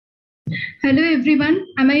Hello everyone,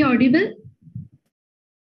 am I audible?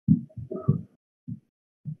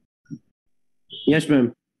 Yes,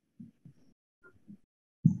 ma'am.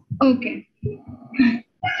 Okay.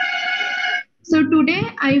 So today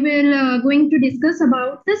I will going to discuss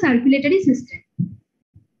about the circulatory system.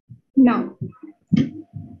 Now,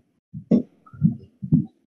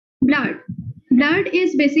 blood. Blood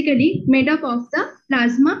is basically made up of the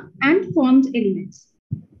plasma and formed elements.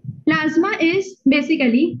 Plasma is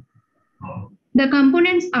basically the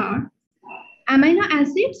components are amino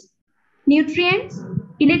acids, nutrients,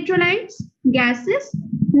 electrolytes, gases,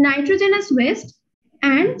 nitrogenous waste,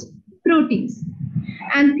 and proteins.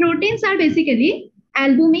 And proteins are basically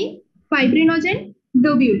albumin, fibrinogen,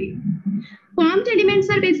 globulin. Formed elements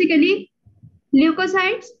are basically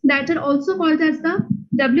leukocytes that are also called as the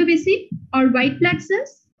WBC or white blood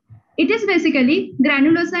cells. It is basically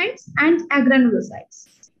granulocytes and agranulocytes.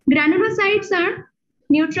 Granulocytes are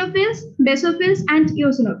neutrophils, basophils, and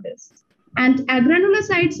eosinophils. And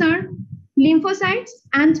agranulocytes are lymphocytes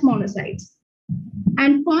and monocytes.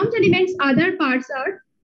 And formed elements, other parts are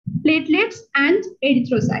platelets and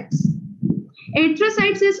erythrocytes.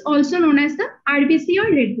 Erythrocytes is also known as the RBC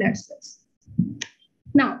or red blood cells.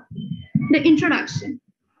 Now, the introduction.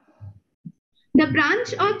 The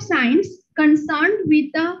branch of science concerned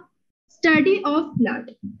with the study of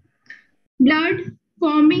blood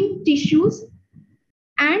forming tissues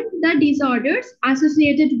and the disorders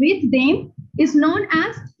associated with them is known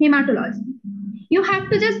as hematology. You have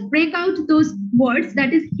to just break out those words,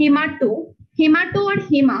 that is hemato or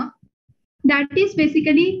hema, that is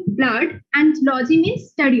basically blood, and logy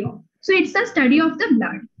means study of. So it's a study of the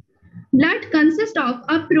blood. Blood consists of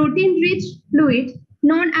a protein-rich fluid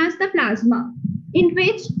known as the plasma, in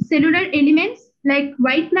which cellular elements like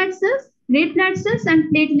white blood cells, red blood cells,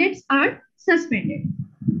 and platelets are suspended.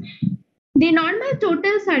 The normal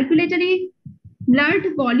total circulatory blood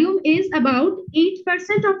volume is about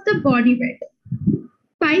 8% of the body weight.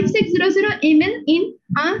 5600 ml in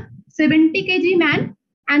a 70 kg man,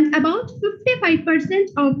 and about 55%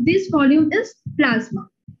 of this volume is plasma.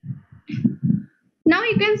 Now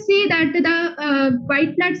you can see that the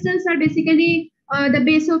white blood cells are basically the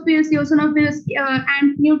basophils, eosinophils,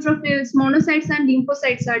 and neutrophils, monocytes and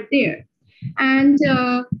lymphocytes are there. And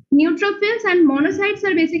neutrophils and monocytes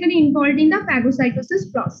are basically involved in the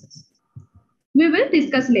phagocytosis process. We will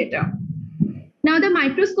discuss later. Now the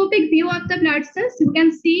microscopic view of the blood cells, you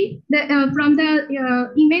can see from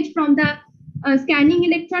the image from the scanning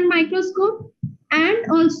electron microscope and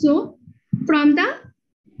also from the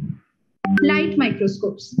light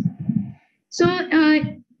microscopes. So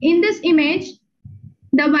in this image,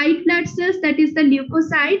 the white blood cells, that is the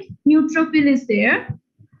leukocyte, neutrophil is there.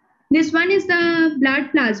 This one is the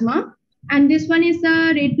blood plasma, and this one is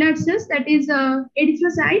the red blood cells, that is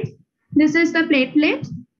erythrocyte. This is the platelet,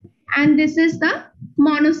 and this is the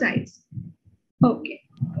monocytes. Okay.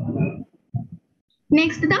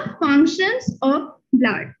 Next, the functions of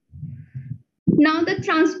blood. Now the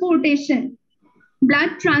transportation.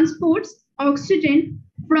 Blood transports oxygen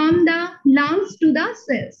from the lungs to the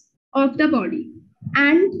cells of the body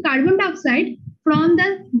and carbon dioxide from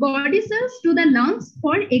the body cells to the lungs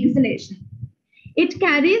for exhalation. It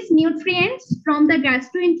carries nutrients from the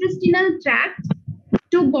gastrointestinal tract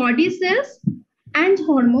to body cells and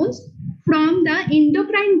hormones from the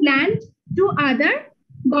endocrine gland to other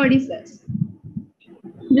body cells.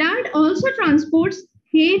 Blood also transports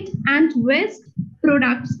heat and waste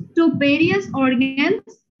products to various organs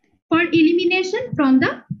for elimination from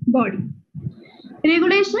the body.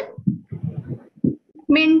 Regulation.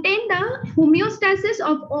 Maintain the homeostasis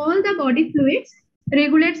of all the body fluids,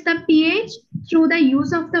 regulates the pH through the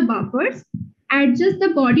use of the buffers, adjusts the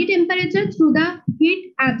body temperature through the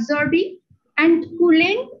heat absorbing and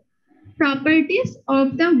cooling properties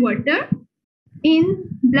of the water in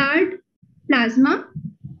blood plasma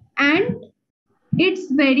and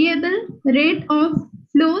its variable rate of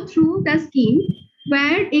flow through the skin,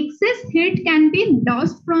 where excess heat can be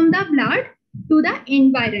lost from the blood to the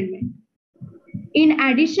environment. In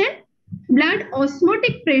addition, blood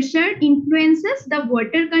osmotic pressure influences the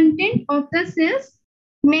water content of the cells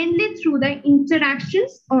mainly through the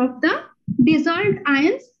interactions of the dissolved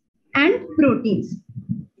ions and proteins.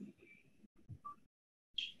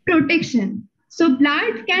 Protection. So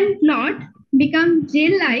blood can clot, become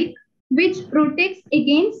gel-like, which protects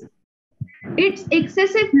against its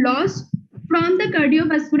excessive loss from the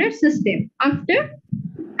cardiovascular system after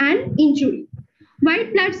an injury.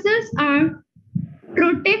 White blood cells are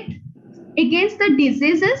protect against the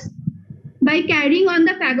diseases by carrying on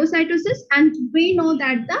the phagocytosis, and we know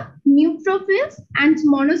that the neutrophils and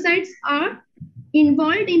monocytes are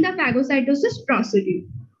involved in the phagocytosis procedure.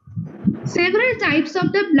 Several types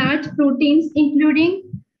of the blood proteins, including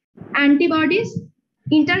antibodies,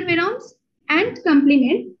 interferons, and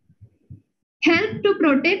complement, help to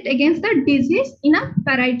protect against the disease in a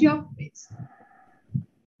variety of ways.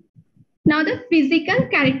 Now, the physical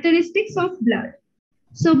characteristics of blood.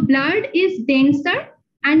 So, blood is denser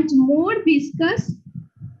and more viscous,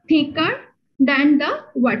 thicker than the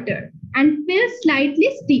water, and feels slightly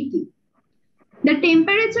sticky. The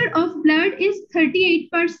temperature of blood is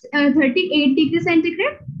 38 degrees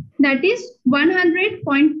centigrade, that is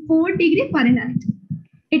 100.4 degree Fahrenheit.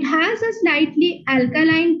 It has a slightly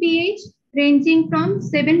alkaline pH ranging from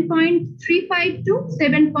 7.35 to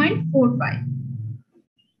 7.45.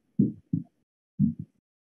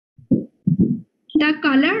 The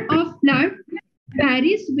color of blood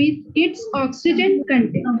varies with its oxygen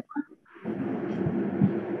content.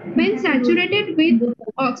 When saturated with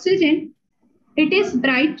oxygen, it is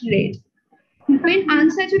bright red. When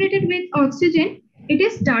unsaturated with oxygen, it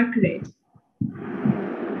is dark red.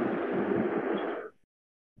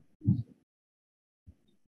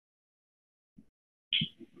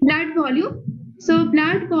 Blood volume. So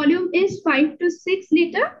blood volume is 5 to 6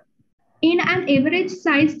 liter in an average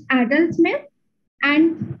sized adult male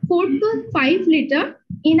and 4 to 5 liter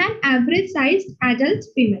in an average sized adult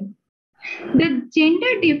female. The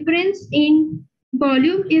gender difference in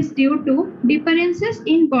volume is due to differences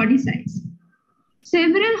in body size.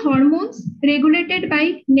 Several hormones regulated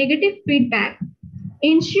by negative feedback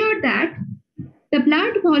ensure that the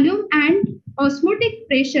blood volume and osmotic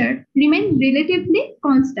pressure remain relatively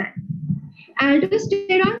constant.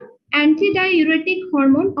 Aldosterone, antidiuretic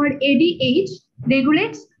hormone or ADH,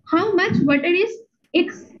 regulates how much water is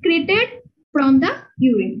excreted from the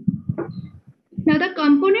urine. Now, the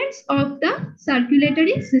components of the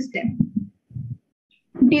circulatory system.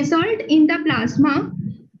 Dissolved in the plasma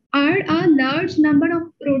are a large number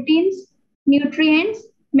of proteins, nutrients,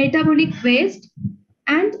 metabolic waste,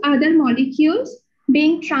 and other molecules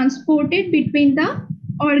being transported between the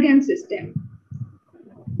organ system.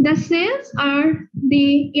 The cells are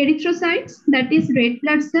the erythrocytes, that is red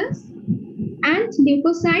blood cells, and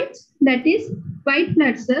leukocytes, that is white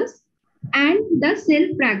blood cells, and the cell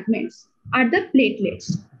fragments are the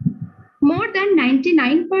platelets. More than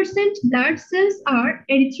 99% blood cells are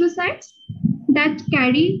erythrocytes that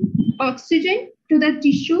carry oxygen to the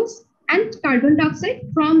tissues and carbon dioxide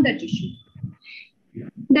from the tissue.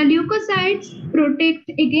 The leukocytes protect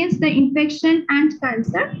against the infection and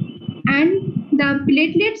cancer, and the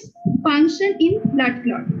platelets function in blood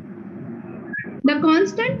clot. The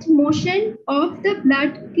constant motion of the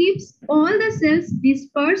blood keeps all the cells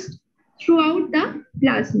dispersed throughout the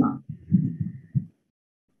plasma.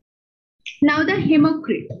 Now, the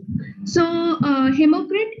hemocrit. So,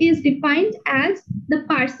 hemocrit is defined as the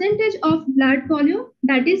percentage of blood volume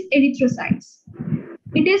that is erythrocytes.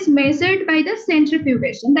 It is measured by the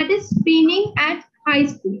centrifugation, that is spinning at high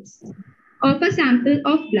speeds of a sample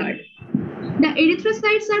of blood. The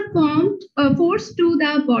erythrocytes are forced to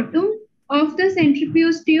the bottom of the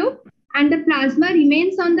centrifuge tube, and the plasma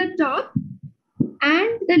remains on the top,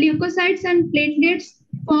 and the leukocytes and platelets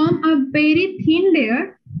form a very thin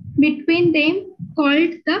layer between them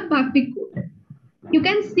called the Buffy coat. You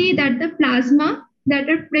can see that the plasma that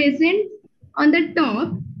are present on the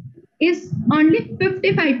top is only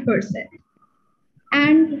 55%,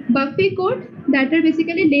 and Buffy coat that are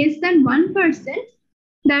basically less than 1%,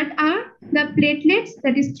 that are the platelets,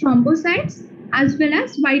 that is thrombocytes, as well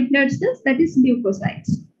as white blood cells, that is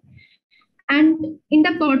leukocytes. And in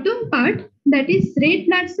the bottom part, that is red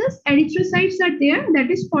blood cells, erythrocytes are there, that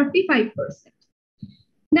is 45%.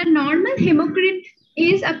 The normal hemocrit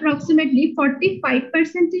is approximately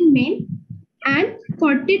 45% in men and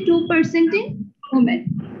 42% in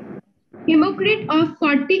women. Hemocrit of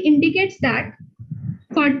 40 indicates that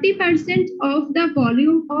 40% of the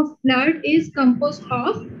volume of blood is composed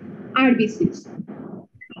of RBCs.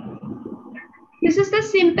 This is the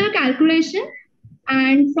simple calculation,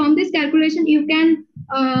 and from this calculation you can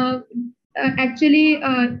actually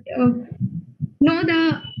know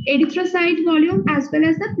the erythrocyte volume as well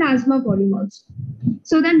as the plasma volume also.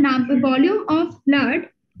 So the volume of blood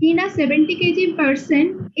in a 70 kg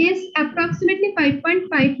person is approximately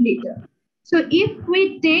 5.5 liter. So if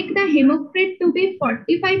we take the hemocrit to be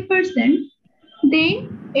 45%,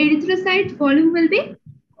 then erythrocyte volume will be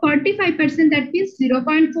 45%, that means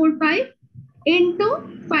 0.45 into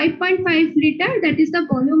 5.5 liter, that is the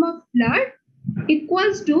volume of blood,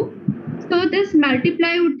 equals to, so this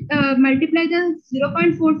multiply the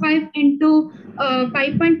 0.45 into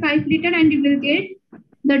 5.5 liter, and you will get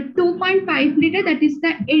the 2.5 liter, that is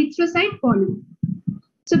the erythrocyte volume.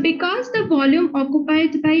 So because the volume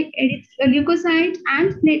occupied by leukocyte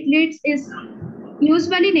and platelets is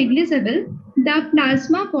usually negligible, the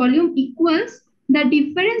plasma volume equals the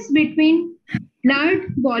difference between blood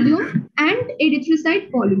volume and erythrocyte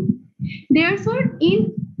volume. Therefore,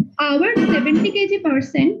 in our 70 kg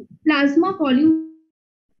percent, plasma volume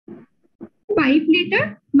 5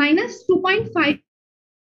 liter minus 2.5.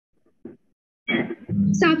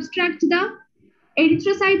 Subtract the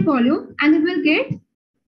erythrocyte volume and we will get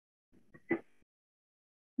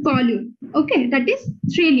volume. Okay, that is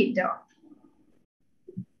 3 liter.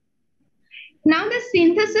 Now the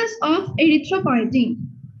synthesis of erythropoietin.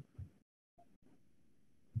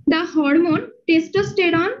 The hormone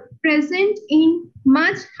testosterone present in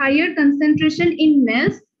much higher concentration in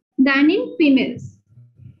males than in females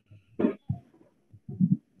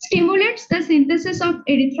stimulates the synthesis of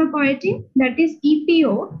erythropoietin, that is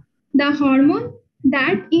EPO, the hormone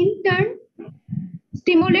that in turn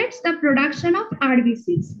stimulates the production of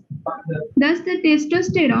RBCs. Thus, the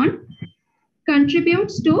testosterone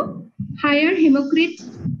contributes to higher hematocrit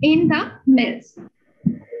in the males.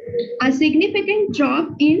 A significant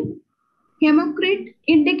drop in hematocrit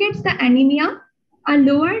indicates the anemia, a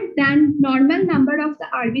lower than normal number of the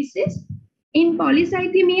RBCs. In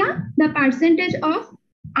polycythemia, the percentage of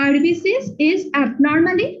RBCs is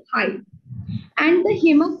abnormally high, and the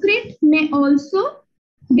hematocrit may also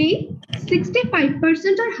be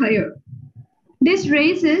 65% or higher. This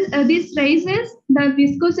raises the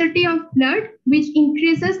viscosity of blood, which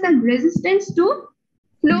increases the resistance to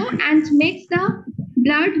flow and makes the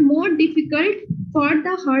blood more difficult for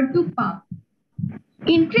the heart to pump.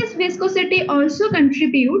 Increased viscosity also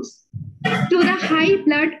contributes to the high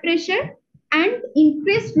blood pressure and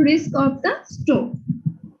increased risk of the stroke.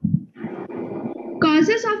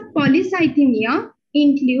 Causes of polycythemia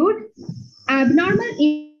include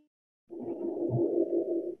abnormal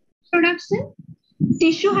production,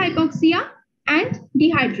 tissue hypoxia, and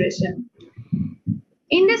dehydration.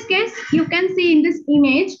 In this case, you can see in this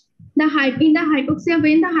image, in the hypoxia,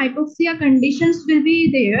 when the hypoxia conditions will be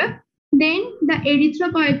there, then the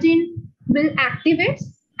erythropoietin will activate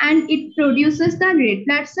and it produces the red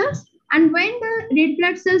blood cells. And when the red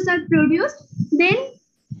blood cells are produced, then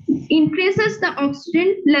increases the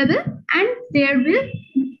oxygen level and there will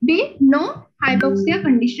be no hypoxia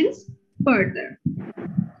conditions further.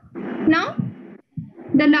 Now,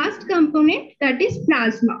 the last component, that is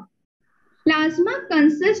plasma. Plasma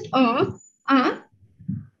consists of a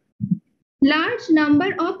large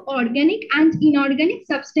number of organic and inorganic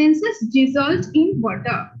substances dissolved in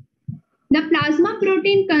water. The plasma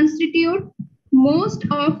protein constitute most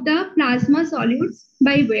of the plasma solutes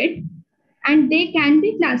by weight, and they can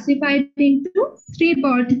be classified into 3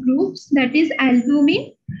 broad groups, that is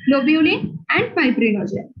albumin, globulin, and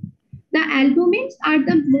fibrinogen. The albumins are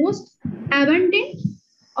the most abundant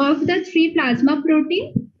of the 3 plasma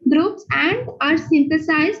protein groups and are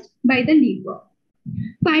synthesized by the liver.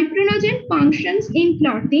 Fibrinogen functions in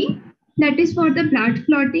clotting, that is for the blood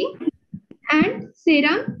clotting, and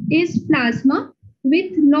serum is plasma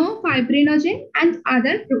with no fibrinogen and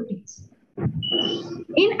other proteins.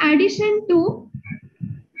 In addition to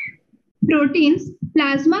proteins,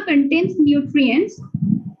 plasma contains nutrients,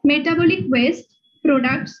 metabolic waste,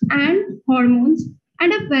 products, and hormones,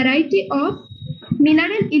 and a variety of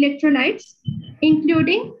mineral electrolytes,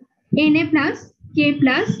 including Na+, K+,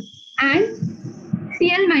 and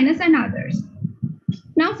Cl- and others.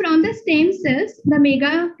 Now, from the stem cells, the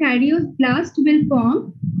megakaryoblast will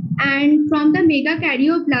form, and from the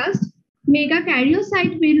megakaryoblast,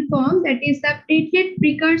 megakaryocyte will form, that is the platelet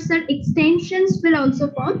precursor extensions will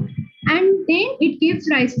also form, and then it gives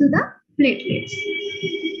rise to the platelets.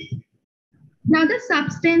 Now the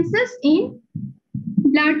substances in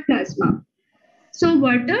blood plasma. So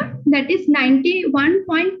water, that is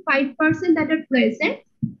 91.5% that are present,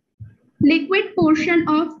 liquid portion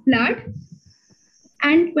of blood,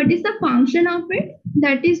 and what is the function of it?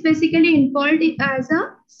 That is basically involved as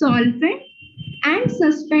a solvent and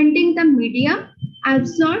suspending the medium,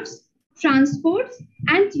 absorbs, transports,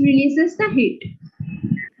 and releases the heat.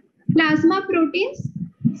 Plasma proteins,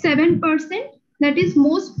 7%, that is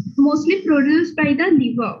mostly produced by the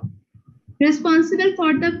liver, responsible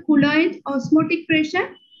for the colloid osmotic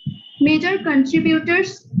pressure, major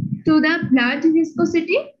contributors to the blood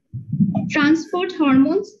viscosity, transport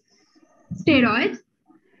hormones, steroids,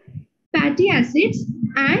 fatty acids,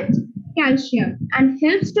 and calcium, and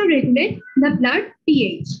helps to regulate the blood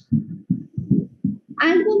pH.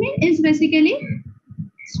 Albumin is basically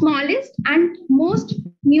smallest and most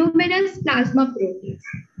numerous plasma proteins.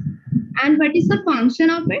 And what is the function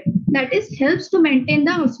of it? That is helps to maintain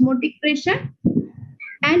the osmotic pressure,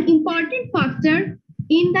 An important factor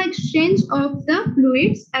in the exchange of the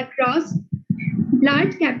fluids across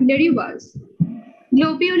blood capillary walls.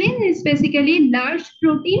 Globulin is basically large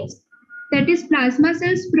proteins, that is plasma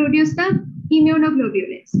cells produce the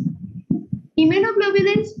immunoglobulins.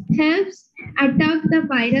 Immunoglobulins helps attack the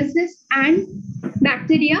viruses and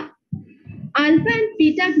bacteria. Alpha and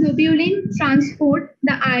beta globulin transport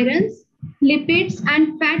the irons, lipids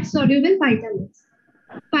and fat soluble vitamins.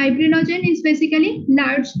 Fibrinogen is basically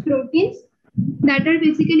large proteins that are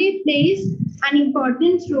basically plays an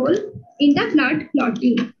important role in the blood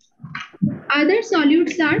clotting. Other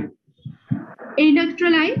solutes are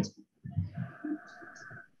electrolyte,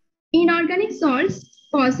 inorganic salts,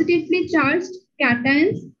 positively charged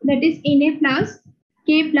cations, that is Na plus,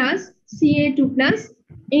 K plus, Ca2 plus,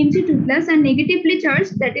 Mg2 plus, and negatively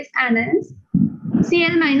charged, that is anions,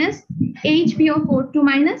 Cl minus, HPO42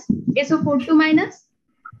 minus, SO42 minus,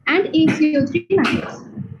 and HCO3 minus.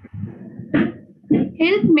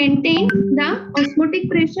 Help maintain the osmotic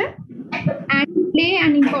pressure and play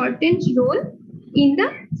an important role in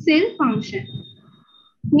the cell function.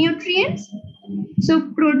 Nutrients,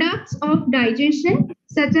 so products of digestion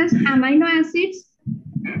such as amino acids,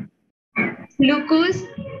 glucose,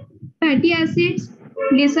 fatty acids,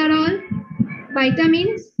 glycerol,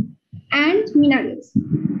 vitamins, and minerals.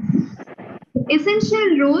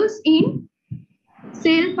 Essential roles in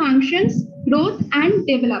cell functions, growth, and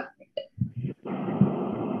development.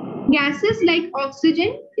 Gases like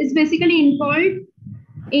oxygen is basically involved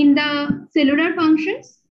in the cellular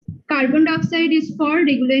functions. Carbon dioxide is for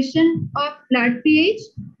regulation of blood pH,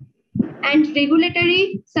 and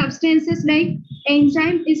regulatory substances like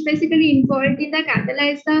enzyme is basically involved in the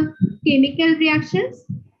catalyze the chemical reactions.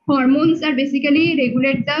 Hormones are basically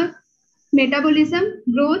regulate the metabolism,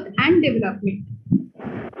 growth, and development.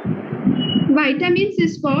 Vitamins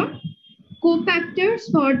is for cofactors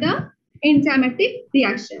for the enzymatic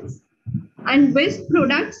reactions. And waste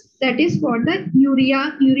products, that is for the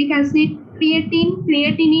urea, uric acid, creatine,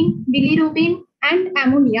 creatinine, bilirubin, and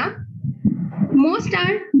ammonia. Most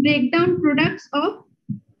are breakdown products of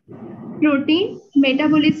protein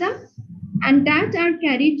metabolism, and that are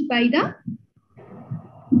carried by the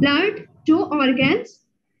blood to organs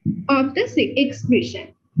of the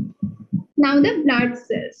excretion. Now the blood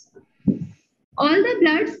cells. All the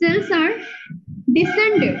blood cells are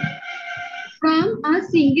descended from a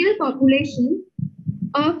single population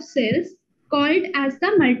of cells called as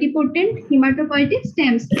the multipotent hematopoietic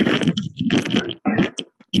stem cells,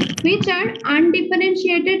 which are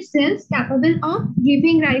undifferentiated cells capable of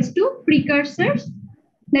giving rise to precursors,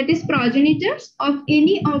 that is progenitors of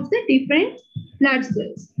any of the different blood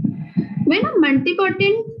cells. When a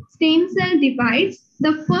multipotent stem cell divides,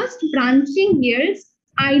 the first branching yields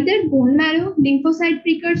either bone marrow lymphocyte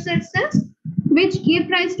precursor cells, which give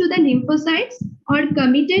rise to the lymphocytes, or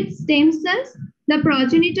committed stem cells, the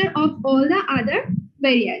progenitor of all the other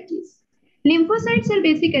varieties. Lymphocytes are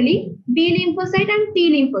basically B lymphocyte and T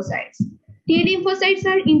lymphocytes. T lymphocytes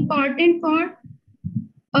are important for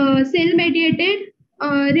cell-mediated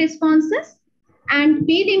responses, and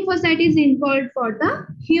B lymphocyte is involved for the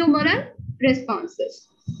humoral responses.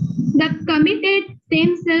 The committed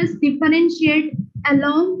stem cells differentiate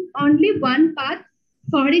along only one path,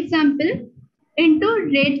 for example, into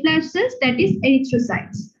red blood cells, that is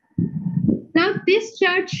erythrocytes. Now this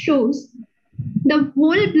chart shows the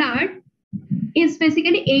whole blood is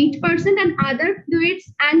basically 8% and other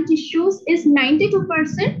fluids and tissues is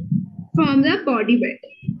 92% from the body weight.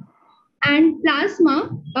 And plasma,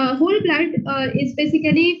 whole blood is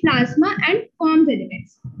basically plasma and formed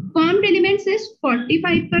elements. Formed elements is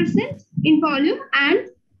 45% in volume and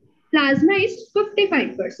plasma is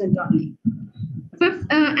 55% only.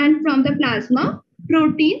 And from the plasma,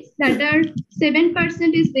 proteins that are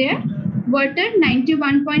 7% is there, water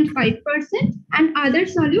 91.5%, and other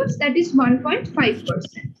solutes that is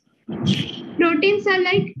 1.5%. Proteins are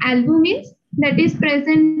like albumins that is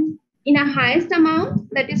present in a highest amount,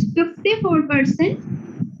 that is 54%,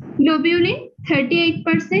 globulin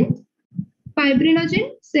 38%,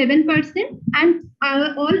 fibrinogen 7%, and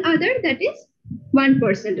all other that is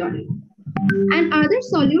 1% only. And other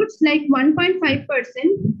solutes like 1.5%,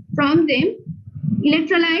 from them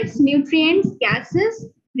electrolytes, nutrients, gases,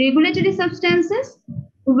 regulatory substances,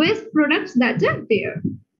 waste products that are there.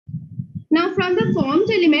 Now from the formed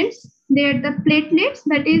elements, there are the platelets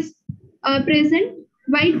that is present.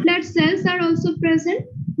 White blood cells are also present.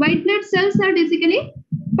 White blood cells are basically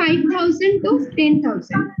 5,000 to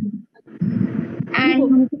 10,000.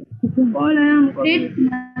 And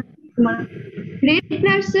red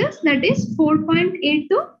blood cells, that is 4.8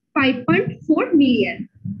 to 5.4 million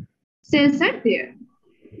cells are there.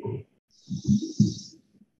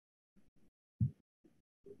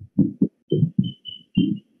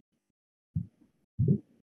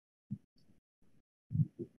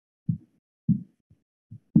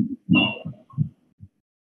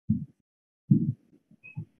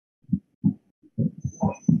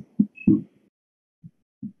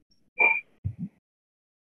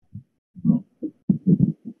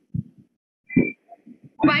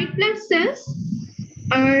 White blood cells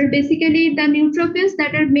are basically the neutrophils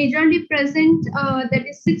that are majorly present, that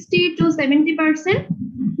is 60 to 70%,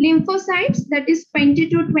 lymphocytes that is 20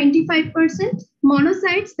 to 25%,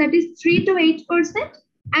 monocytes that is 3 to 8%,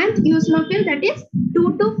 and eosinophil that is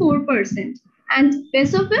 2 to 4%, and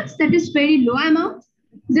basophils that is very low amount,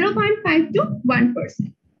 0.5 to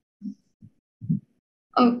 1%.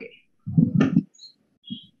 Okay.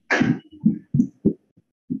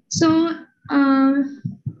 So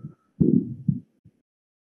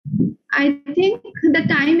I think the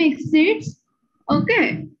time exceeds.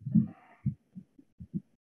 Okay.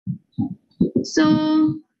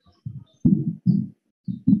 So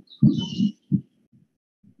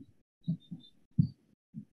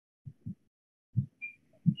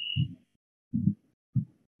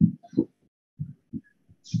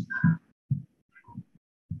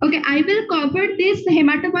okay, I will cover this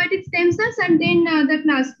hematopoietic stem cells and then the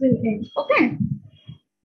class will end. Okay.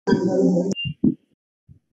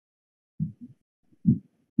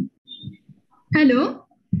 Hello.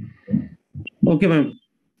 Okay, ma'am.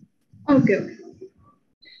 Okay.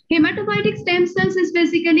 Hematopoietic stem cells is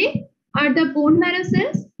basically are the bone marrow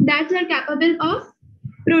cells that are capable of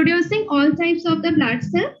producing all types of the blood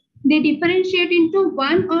cells. They differentiate into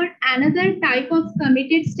one or another type of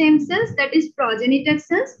committed stem cells, that is progenitor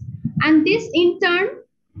cells, and this in turn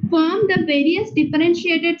form the various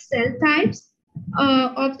differentiated cell types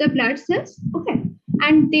of the blood cells. Okay,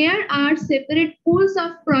 and there are separate pools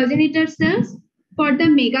of progenitor cells for the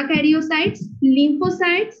megakaryocytes,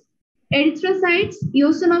 lymphocytes, erythrocytes,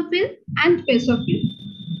 eosinophil, and basophil.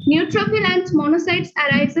 Neutrophil and monocytes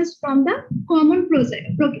arises from the common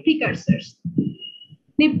precursors.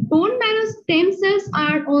 The bone marrow stem cells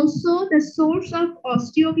are also the source of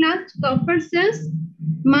osteoclast, Kupffer cells,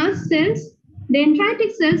 mast cells,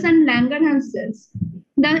 dendritic cells, and Langerhans cells.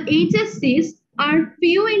 The HSCs are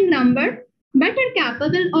few in number but are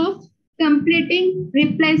capable of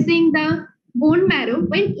replacing the bone marrow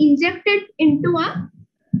when injected into a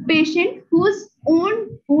patient whose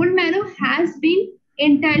own bone marrow has been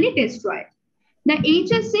entirely destroyed. The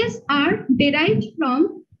HSCs are derived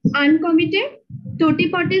from uncommitted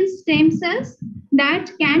totipotent stem cells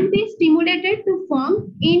that can be stimulated to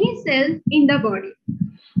form any cell in the body.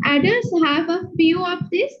 Adults have a few of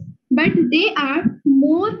these, but they are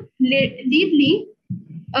more readily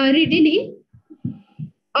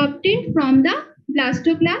obtained from the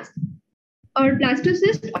blastoclast or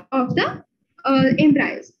blastocyst of the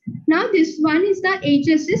embryos. Now this one is the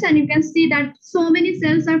HSCs, and you can see that so many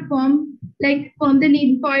cells are formed, like from the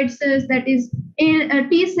lymphoid cells, that is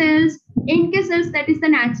T cells, NK cells, that is the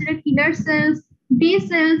natural killer cells, B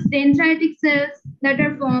cells, dendritic cells that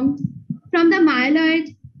are formed from the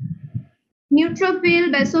myeloid, neutrophil,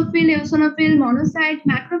 basophil, eosinophil, monocyte,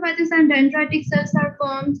 macrophages, and dendritic cells are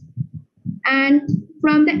formed, and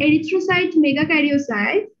from the erythrocyte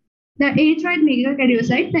megakaryocyte, the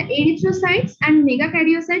erythrocytes and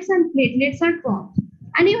megakaryocytes and platelets are formed.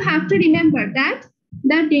 And you have to remember that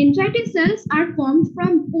the dendritic cells are formed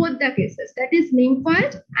from both the cases, that is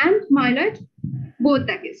lymphoid and myeloid, both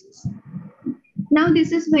the cases. Now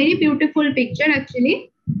this is very beautiful picture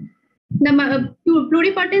actually. The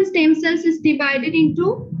pluripotent stem cells is divided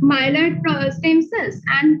into myeloid stem cells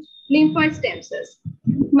and lymphoid stem cells.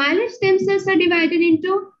 Myeloid stem cells are divided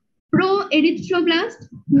into pro-erythroblast,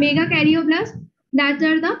 megakaryoblast, that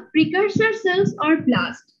are the precursor cells or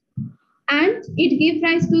blast, and it gives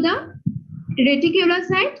rise to the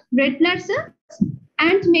reticulocyte, red blood cells,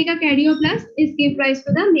 and megakaryoblast is give rise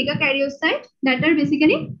to the megakaryocyte that are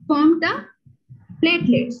basically form the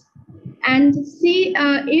platelets. And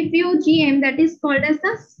CFUGM, that is called as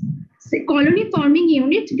the colony forming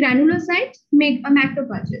unit, granulocyte,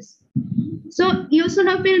 macrophages. So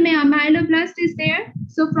eosinophil myeloblast is there.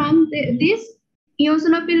 So from this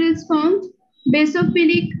eosinophil is formed,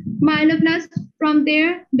 basophilic myeloblast, from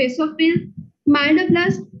there basophil,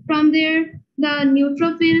 myeloblast, from there the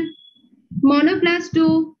neutrophil, monoblast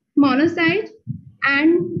to monocyte,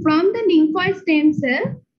 and from the lymphoid stem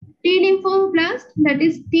cell, T lymphoblast, that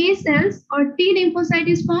is T cells or T lymphocyte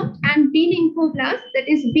is formed, and B lymphoblast, that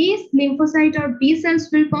is B lymphocyte or B cells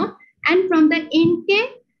will form, and from the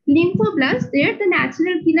NK lymphoblast, there the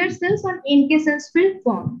natural killer cells or NK cells will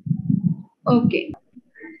form. Okay.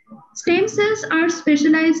 Stem cells are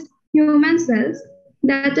specialized human cells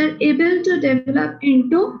that are able to develop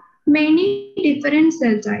into many different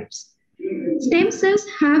cell types. Stem cells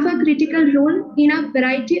have a critical role in a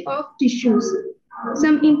variety of tissues.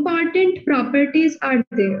 Some important properties are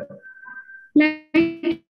there,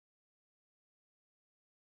 like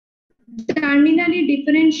terminally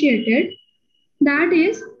differentiated, that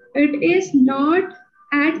is, it is not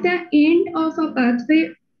at the end of a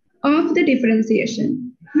pathway of the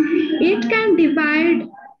differentiation. It can divide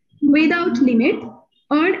without limit,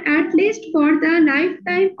 or at least for the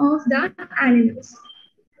lifetime of the animals.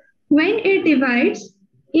 When it divides,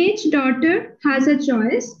 each daughter has a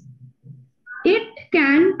choice. It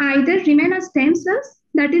can either remain a stem cells,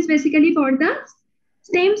 that is basically for the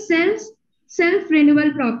stem cells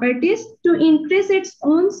self-renewal properties to increase its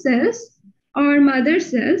own cells or mother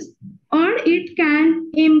cells, or it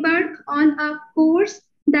can embark on a course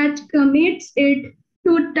that commits it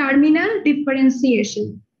to terminal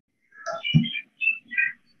differentiation.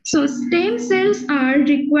 So stem cells are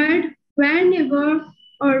required whenever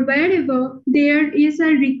or wherever there is a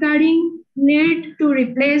recurring need to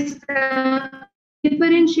replace the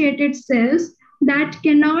differentiated cells that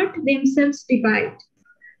cannot themselves divide.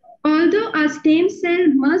 Although a stem cell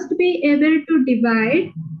must be able to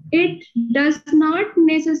divide, it does not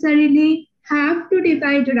necessarily have to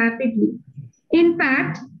divide rapidly. In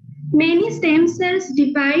fact, many stem cells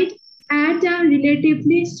divide at a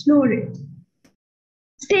relatively slow rate.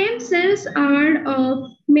 Stem cells are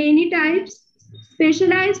of many types,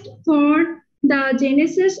 specialized for the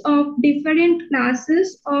genesis of different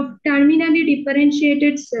classes of terminally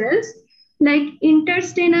differentiated cells, like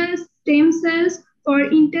intestinal stem cells for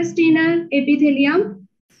intestinal epithelium,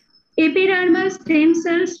 epidermal stem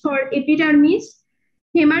cells for epidermis,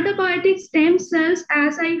 hematopoietic stem cells,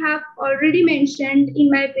 as I have already mentioned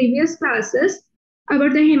in my previous classes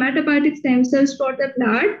about the hematopoietic stem cells for the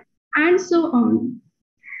blood, and so on.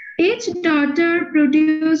 Each daughter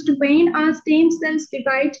produced when a stem cells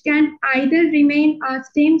divide can either remain a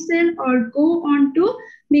stem cell or go on to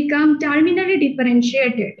become terminally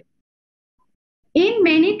differentiated. In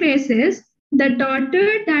many cases, the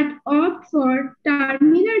daughter that opt for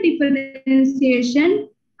terminal differentiation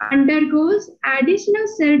undergoes additional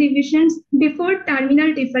cell divisions before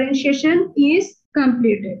terminal differentiation is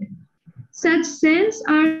completed. Such cells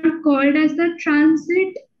are called as the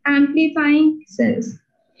transit amplifying cells.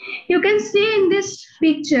 You can see in this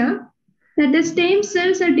picture that the stem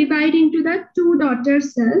cells are divided into the two daughter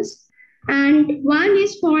cells, and one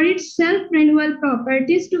is for its self-renewal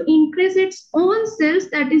properties to increase its own cells,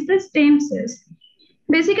 that is the stem cells.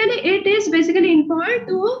 Basically, it is basically involved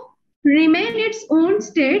to remain its own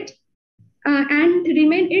state and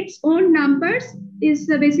remain its own numbers is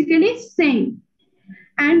basically same.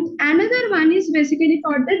 And another one is basically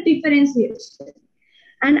for the differentiation.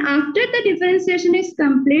 And after the differentiation is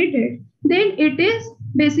completed, then it is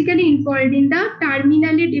basically involved in the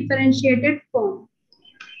terminally differentiated form.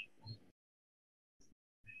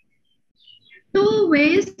 Two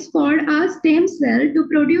ways for a stem cell to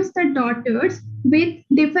produce the daughters with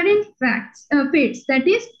different fates, that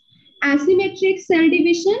is asymmetric cell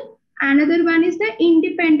division. Another one is the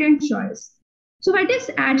independent choice. So what is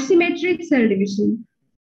asymmetric cell division?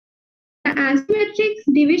 The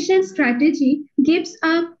asymmetric division strategy gives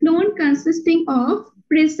a clone consisting of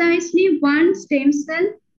precisely one stem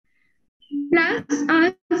cell plus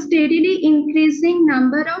a steadily increasing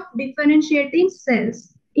number of differentiating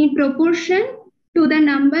cells in proportion to the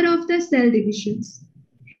number of the cell divisions.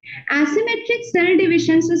 Asymmetric cell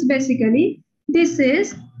divisions is basically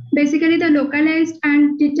the localized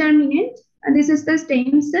and determinant, and this is the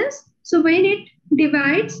stem cells. So when it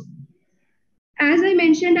divides, as I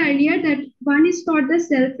mentioned earlier, that one is for the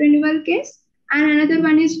self-renewal case and another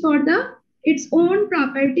one is for its own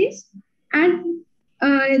properties. And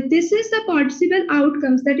this is the possible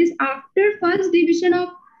outcomes, that is after first division of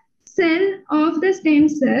cell of the stem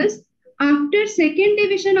cells, after second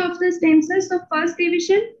division of the stem cells, so first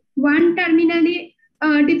division, one terminally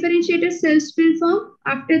differentiated cells will form.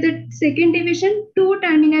 After the second division, two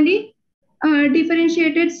terminally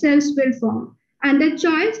differentiated cells will form. And the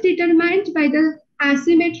choice determined by the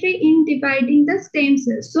asymmetry in dividing the stem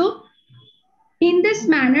cells. So in this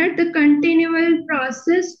manner, the continual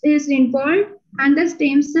process is involved and the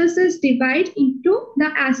stem cells is divided into the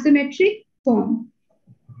asymmetric form.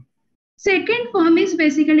 Second form is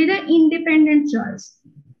basically the independent choice.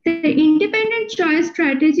 The independent choice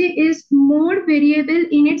strategy is more variable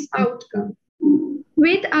in its outcome,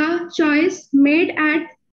 with a choice made at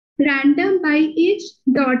random by each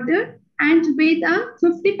daughter and with a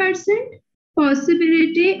 50%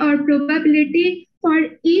 possibility or probability for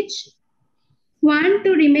each one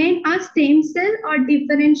to remain a stem cell or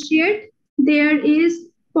differentiate. There is,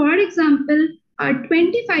 for example, a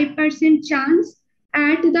 25% chance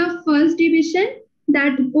at the first division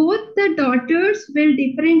that both the daughters will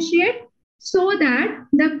differentiate so that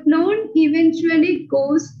the clone eventually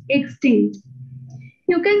goes extinct.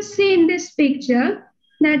 You can see in this picture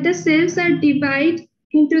that the cells are divided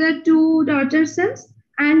into the two daughter cells,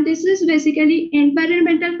 And this is basically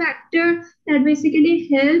environmental factor that basically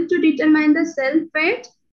help to determine the cell fate,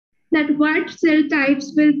 that what cell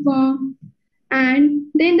types will form. And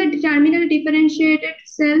then the terminal differentiated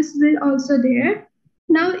cells will also there.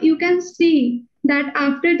 Now you can see that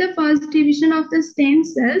after the first division of the stem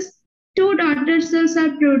cells, two daughter cells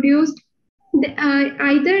are produced.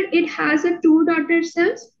 Either it has a two daughter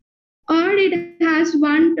cells or it has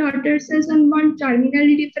one daughter cells and one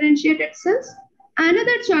terminally differentiated cells.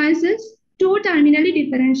 Another choice is two terminally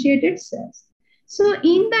differentiated cells. So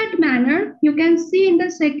in that manner, you can see in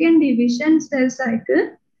the second division cell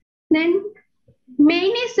cycle, then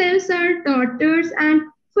many cells are daughters and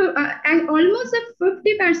almost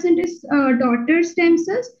 50% is daughter stem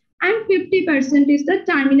cells and 50% is the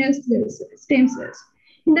terminal stem cells.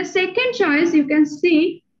 In the second choice, you can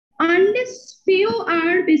see only few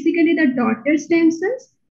are basically the daughter stem cells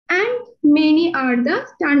and many are the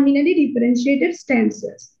terminally differentiated stem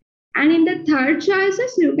cells. And in the third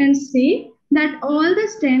choices, you can see that all the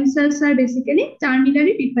stem cells are basically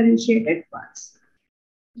terminally differentiated ones.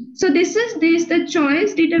 So this the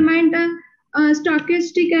choice determined the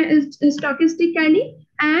stochastically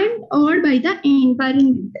and or by the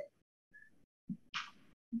environment.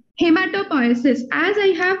 Hematopoiesis, as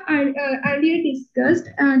I have earlier discussed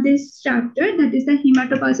this chapter, that is the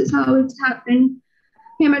hematopoiesis, how it's happened,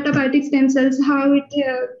 hematopoietic stem cells, how it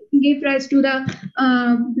give rise to the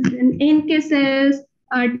NK cells,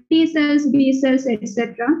 T cells, B cells,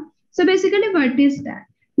 etc. So basically, what is that?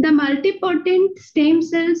 The multipotent stem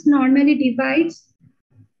cells normally divides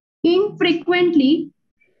infrequently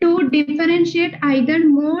to differentiate either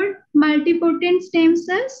more multipotent stem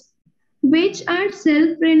cells, which are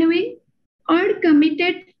self-renewing, or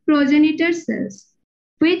committed progenitor cells,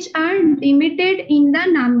 which are limited in the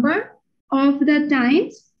number of the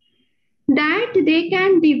times that they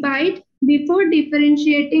can divide before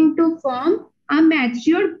differentiating to form a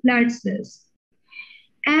mature blood cells.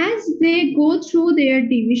 As they go through their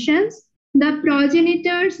divisions, the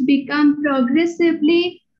progenitors become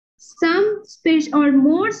progressively some special or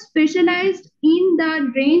more specialized in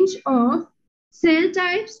the range of cell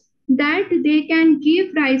types that they can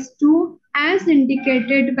give rise to, as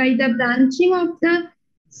indicated by the branching of the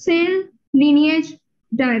cell lineage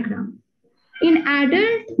diagram. In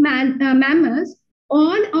adult mammals,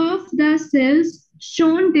 all of the cells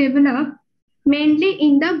shown develop mainly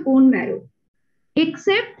in the bone marrow,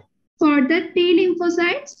 except for the T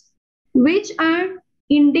lymphocytes, which are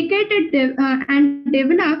indicated and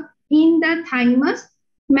develop in the thymus,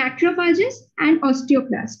 macrophages, and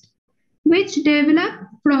osteoclast, which develop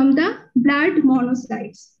from the blood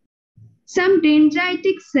monocytes. Some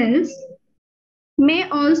dendritic cells may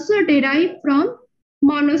also derive from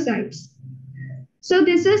monocytes. So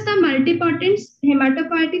this is the multipotent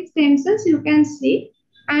hematopoietic stem cells you can see,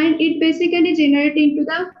 and it basically generates into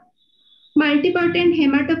the multipotent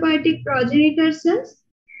hematopoietic progenitor cells,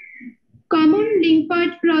 common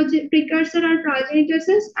lymphoid precursor or progenitor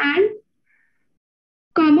cells, and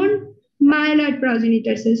common myeloid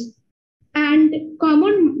progenitor cells. And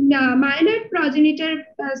common myeloid progenitor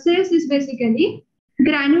cells is basically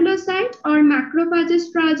granulocyte or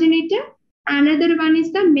macrophages progenitor. Another one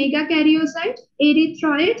is the megakaryocyte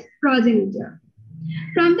erythroid progenitor.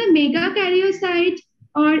 From the megakaryocyte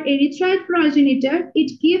or erythroid progenitor,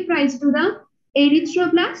 it gives rise to the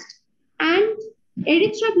erythroblast, and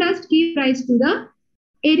erythroblast gives rise to the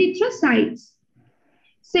erythrocytes.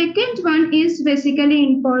 Second one is basically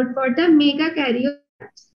involved for the megakaryocyte,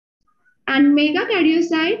 and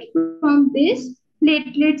megakaryocyte, from this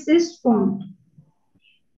platelets is formed.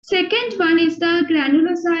 Second one is the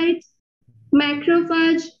granulocyte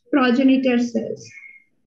macrophage progenitor cells.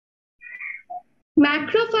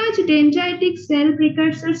 Macrophage dendritic cell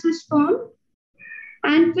precursors is formed,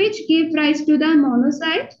 and which give rise to the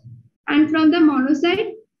monocyte, and from the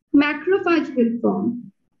monocyte macrophage will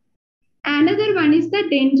form. Another one is the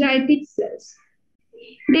dendritic cells.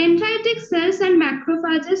 Dendritic cells and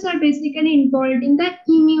macrophages are basically involved in the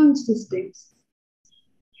immune systems.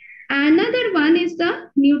 Another one is the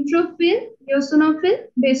neutrophil, eosinophil,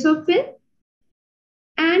 basophil.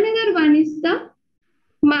 Another one is the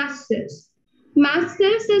mast cells. Mast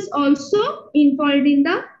cells is also involved in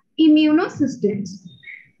the immunosystems.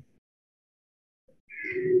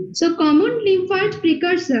 So common lymphoid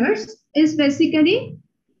precursors is basically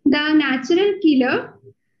the natural killer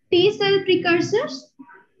T cell precursors.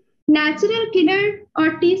 Natural killer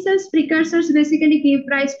or T cells precursors basically give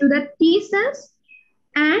rise to the T cells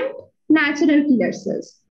and natural killer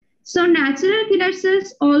cells. So natural killer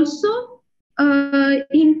cells also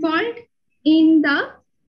involved in the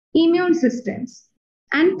immune systems.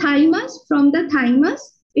 And thymus, from the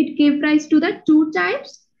thymus, it gave rise to the two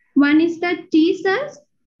types. One is the T cells,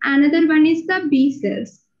 another one is the B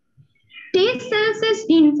cells. T cells is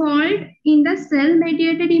involved in the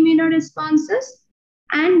cell-mediated immunoresponses,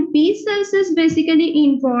 and B cells is basically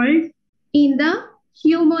involved in the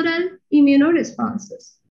humoral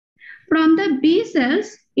immunoresponses. From the B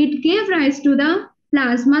cells, it gave rise to the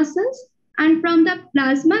plasma cells, and from the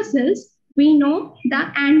plasma cells, we know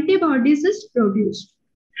the antibodies is produced.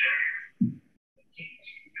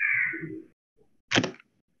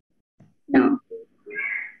 Now,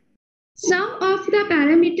 some of the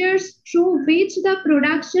parameters through which the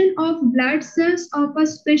production of blood cells of a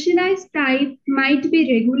specialized type might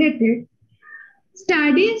be regulated.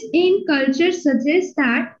 Studies in culture suggest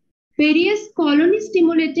that various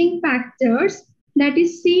colony-stimulating factors, that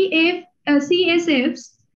is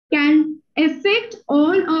CSFs, can affect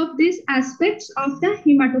all of these aspects of the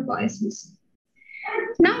hematopoiesis.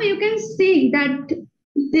 Now you can see that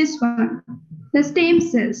this one, the stem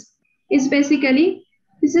cells, is basically,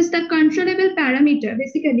 this is the controllable parameter.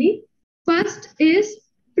 Basically, first is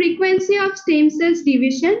frequency of stem cells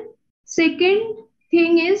division. Second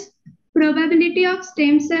thing is probability of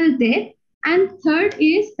stem cell death. And third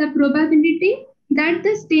is the probability that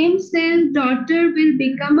the stem cell daughter will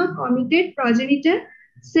become a committed progenitor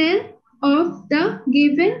cell of the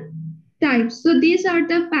given type. So these are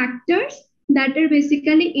the factors that are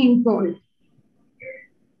basically involved.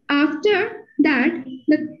 After that,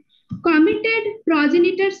 the committed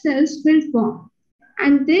progenitor cells will form,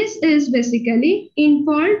 and this is basically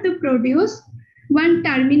involved to produce one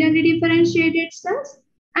terminally differentiated cells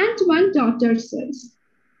and one daughter cells.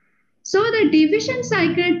 So the division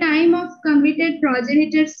cycle time of committed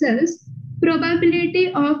progenitor cells,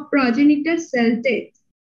 probability of progenitor cell death.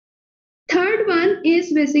 Third one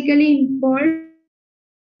is basically involved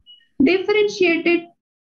differentiated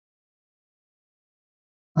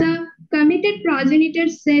the committed progenitor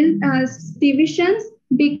cell divisions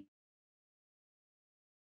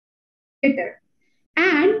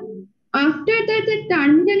and after that the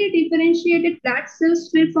terminally differentiated blood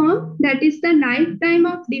cells will form, that is the lifetime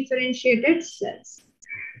of differentiated cells.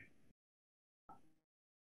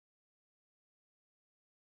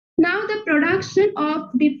 Now the production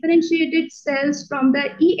of differentiated cells from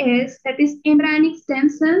the ES, that is embryonic stem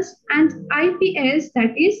cells, and IPS,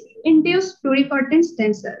 that is induced pluripotent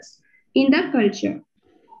stem cells in the culture.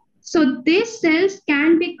 So these cells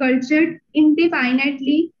can be cultured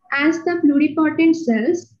indefinitely as the pluripotent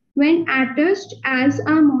cells when attached as a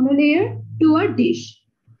monolayer to a dish.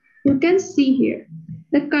 You can see here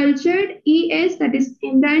the cultured ES, that is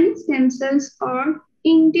embryonic stem cells, or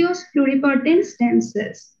induced pluripotent stem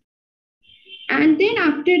cells. And then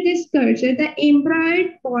after this culture, the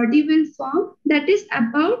embryoid body will form, that is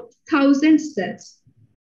about 1,000 cells.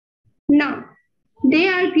 Now, they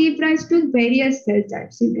are give rise to various cell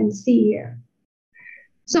types, you can see here.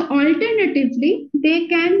 So alternatively, they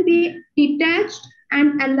can be detached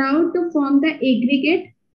and allowed to form the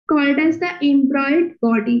aggregate called as the embryoid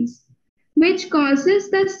bodies, which causes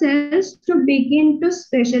the cells to begin to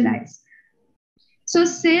specialize. So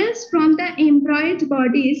cells from the embryoid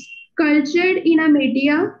bodies cultured in a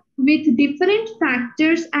media with different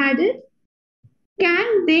factors added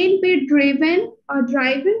can then be driven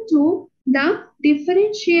to the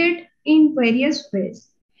differentiate in various ways.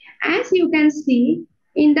 As you can see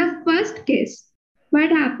in the first case, what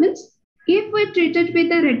happens if we treat it with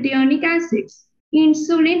the retionic acids,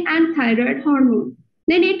 insulin and thyroid hormone,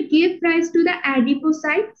 then it gives rise to the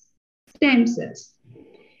adipocyte stem cells.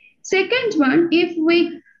 Second one, if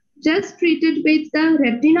we just treat it with the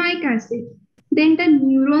retinoic acid, then the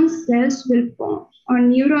neuron cells will form or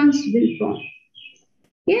neurons will form.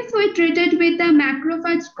 If we treat it with the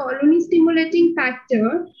macrophage colony stimulating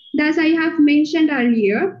factor, as I have mentioned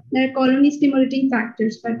earlier, there are colony stimulating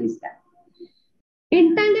factors. What is that?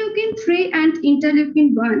 Interleukin 3 and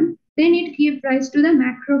interleukin 1, then it gives rise to the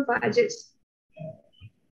macrophages.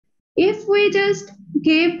 If we just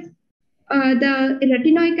give the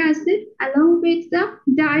retinoic acid along with the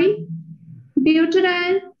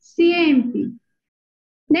dibutyryl CAMP,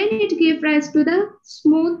 then it gives rise to the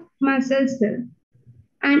smooth muscle cell.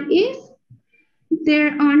 And if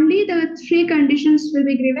there only the three conditions will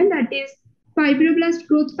be given, that is fibroblast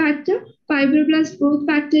growth factor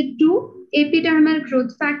 2, epidermal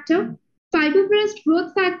growth factor, fibroblast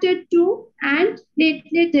growth factor 2, and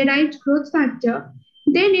platelet derived growth factor,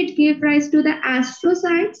 then it gives rise to the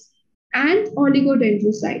astrocytes and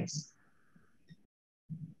oligodendrocytes.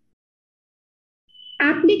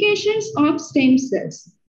 Applications of stem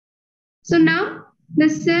cells. So now the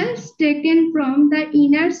cells taken from the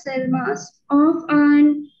inner cell mass of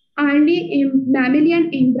an early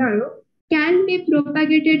mammalian embryo can be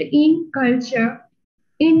propagated in culture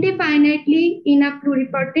indefinitely in a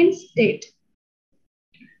pluripotent state.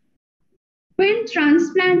 When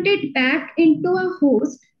transplanted back into a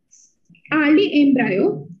host early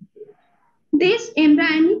embryo, these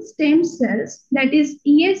embryonic stem cells, that is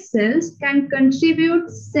ES cells, can contribute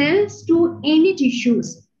cells to any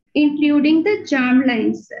tissues, including the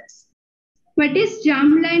germline cells. What is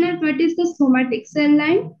germline and what is the somatic cell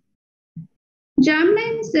line?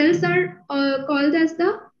 Germline cells are called as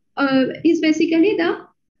is basically the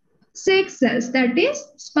sex cells, that is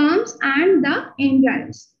sperms and the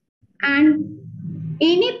embryos. And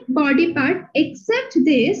any body part except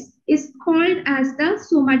this is called as the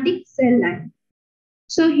somatic cell line.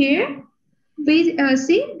 So here we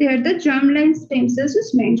see there the germline stem cells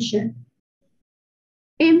is mentioned.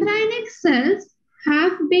 Embryonic cells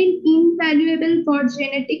have been invaluable for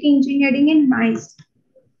genetic engineering in mice.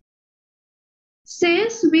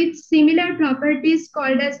 Cells with similar properties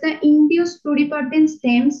called as the induced pluripotent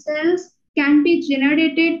stem cells can be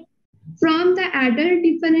generated from the adult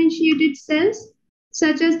differentiated cells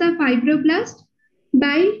such as the fibroblast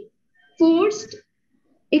by forced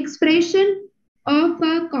expression of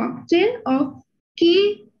a cocktail of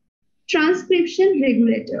key transcription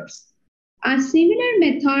regulators. A similar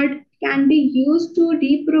method can be used to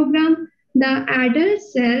reprogram the adult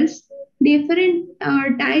cells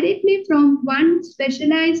directly from one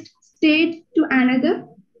specialized state to another.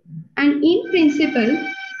 And in principle,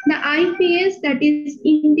 the IPS, that is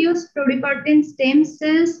induced pluripotent stem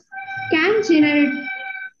cells, can generate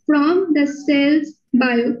from the cells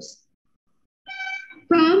biopsy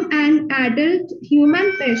from an adult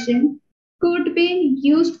human patient could be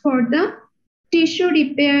used for the tissue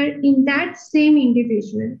repair in that same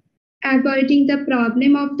individual, avoiding the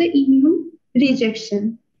problem of the immune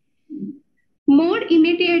rejection. More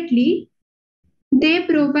immediately, they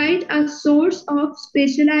provide a source of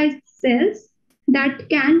specialized cells that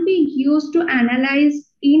can be used to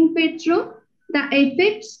analyze in vitro the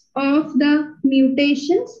effects of the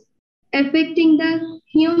mutations affecting the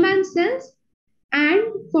human cells and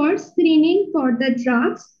for screening for the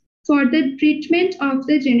drugs for the treatment of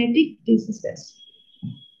the genetic diseases.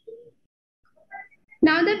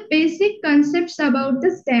 Now the basic concepts about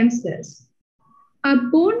the stem cells. A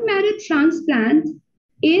bone marrow transplant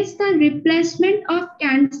is the replacement of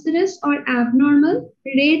cancerous or abnormal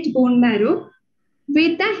red bone marrow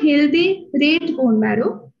with the healthy red bone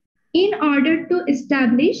marrow in order to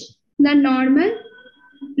establish the normal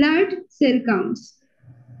blood cell counts.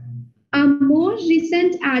 A more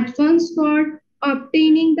recent advance for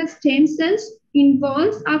obtaining the stem cells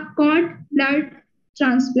involves a cord blood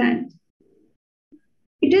transplant.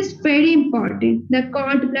 It is very important, the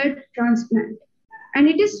cord blood transplant. And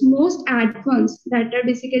it is most advanced that are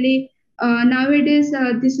basically nowadays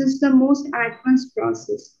this is the most advanced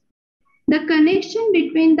process. The connection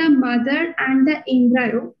between the mother and the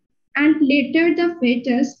embryo and later the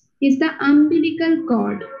fetus is the umbilical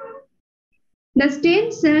cord. The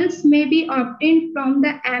stem cells may be obtained from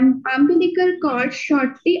the umbilical cord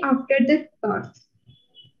shortly after the birth.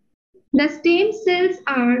 The stem cells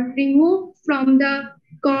are removed from the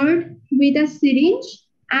cord with a syringe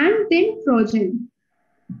and then frozen.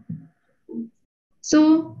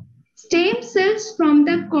 So, stem cells from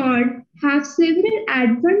the cord have several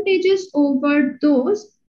advantages over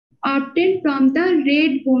those obtained from the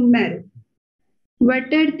red bone marrow.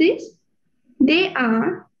 What are these? They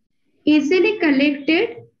are easily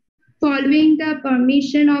collected following the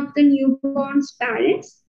permission of the newborn's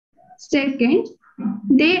parents. Second,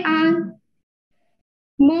 they are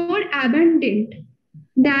more abundant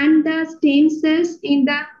than the stem cells in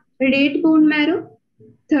the red bone marrow.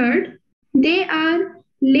 Third, they are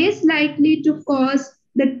less likely to cause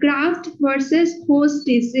the graft versus host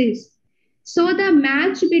disease. So the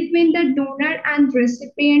match between the donor and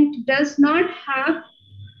recipient does not have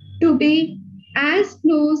to be as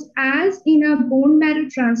close as in a bone marrow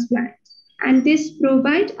transplant. And this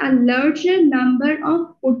provides a larger number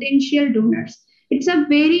of potential donors. It's a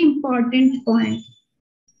very important point.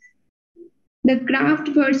 The graft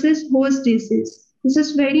versus host disease. This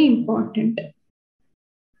is very important.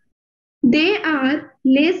 They are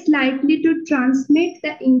less likely to transmit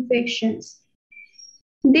the infections.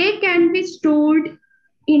 They can be stored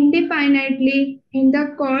indefinitely in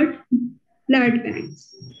the cord blood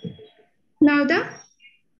banks. Now the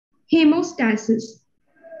hemostasis.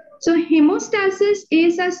 So hemostasis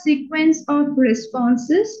is a sequence of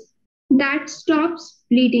responses that stops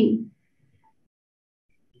bleeding.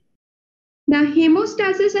 The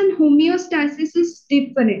hemostasis and homeostasis is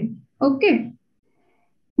different. Okay.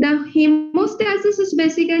 The hemostasis is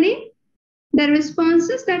basically the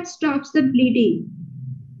responses that stops the bleeding.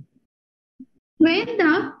 When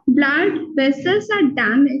the blood vessels are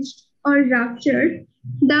damaged or ruptured,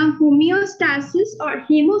 the homeostasis or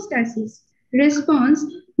hemostasis response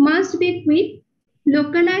must be quick,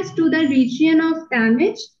 localized to the region of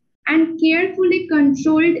damage, and carefully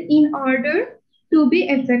controlled in order to be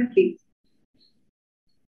effective.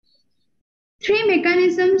 Three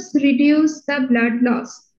mechanisms reduce the blood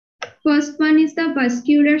loss. First one is the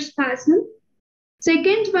vascular spasm.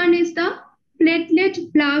 Second one is the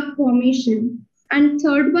platelet plug formation. And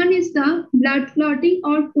third one is the blood clotting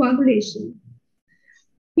or coagulation.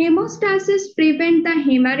 Hemostasis prevent the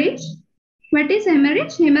hemorrhage. What is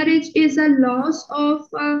hemorrhage? Hemorrhage is a loss of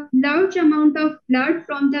a large amount of blood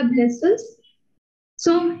from the vessels.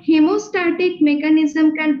 So hemostatic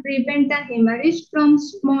mechanism can prevent the hemorrhage from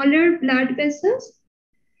smaller blood vessels,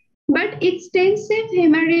 but extensive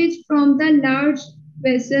hemorrhage from the large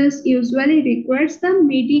vessels usually requires the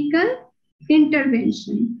medical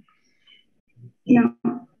intervention. Now,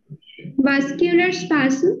 vascular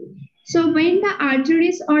spasm. So when the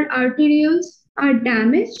arteries or arterioles are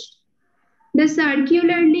damaged, the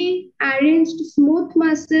circularly arranged smooth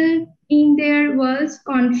muscle in their walls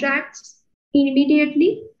contracts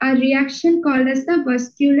immediately, a reaction called as the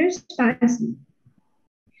vascular spasm.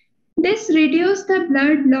 This reduces the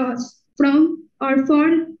blood loss from or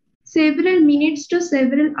for several minutes to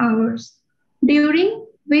several hours, during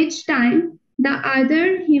which time the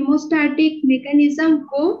other hemostatic mechanism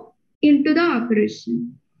go into the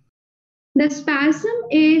operation. The spasm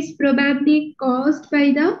is probably caused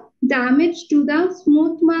by the damage to the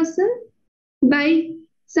smooth muscle by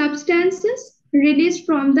substances released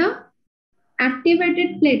from the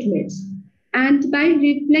activated platelets and by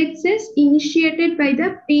reflexes initiated by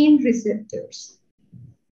the pain receptors.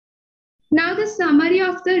 Now the summary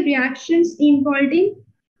of the reactions involved in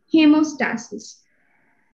hemostasis.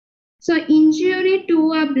 So injury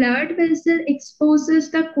to a blood vessel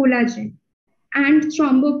exposes the collagen and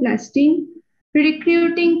thromboplastin,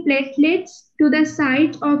 recruiting platelets to the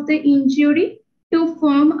site of the injury to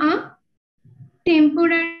form a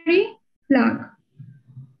temporary plug.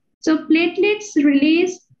 So platelets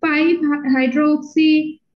release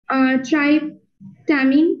 5-hydroxy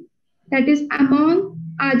tryptamine, that is among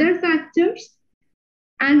other factors,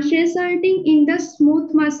 and resulting in the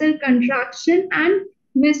smooth muscle contraction and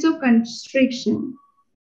vasoconstriction.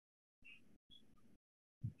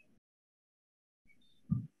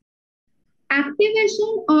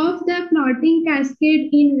 Activation of the clotting cascade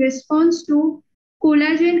in response to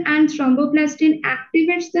collagen and thromboplastin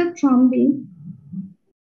activates the thrombin,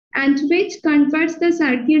 and which converts the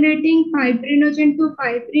circulating fibrinogen to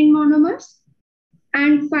fibrin monomers.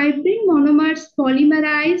 And fibrin monomers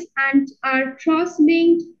polymerize and are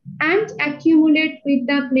cross-linked and accumulate with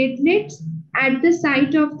the platelets at the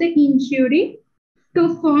site of the injury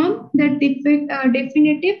to form the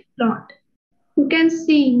definitive clot. You can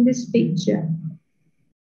see in this picture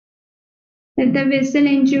that the vessel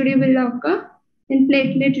injury will occur and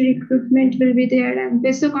platelet recruitment will be there and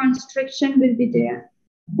vasoconstriction will be there.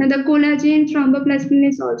 And the collagen thromboplastin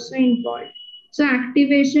is also involved. So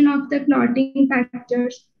activation of the clotting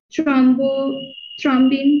factors, thrombin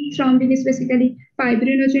is basically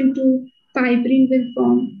fibrinogen to fibrin will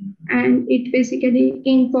form, and it basically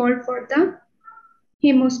involved for the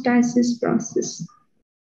hemostasis process.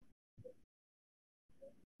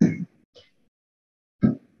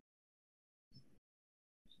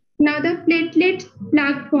 Now the platelet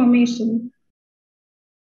plug formation.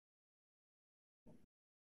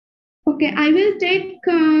 Okay, I will take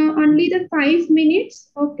only the 5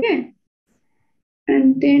 minutes, okay?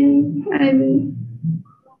 And then I will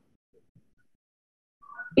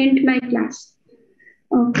end my class.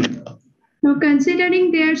 Okay. Now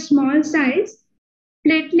considering their small size,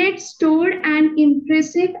 platelets store an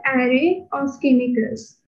impressive array of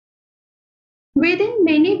chemicals. Within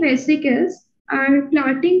many vesicles are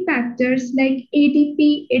clotting factors like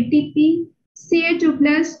ADP, ATP,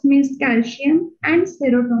 Ca2+ means calcium, and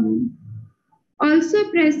serotonin. Also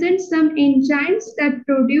present some enzymes that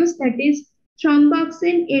produce, that is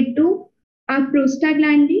thromboxane A2, a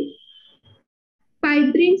prostaglandin,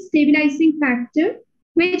 fibrin stabilizing factor,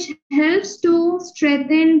 which helps to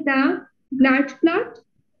strengthen the blood clot,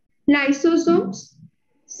 lysosomes,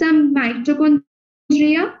 some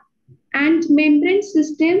mitochondria, and membrane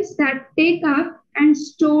systems that take up and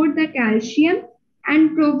store the calcium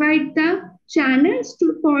and provide the channels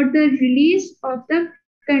for the release of the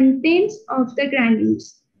contents of the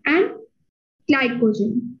granules and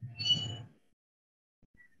glycogen.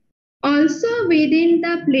 Also within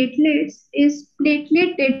the platelets is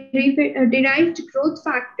derived growth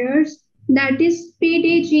factors, that is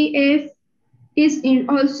PDGF is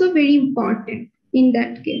also very important in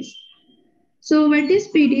that case. So what is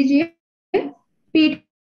PDGF? PDGF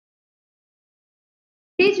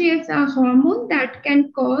is a hormone that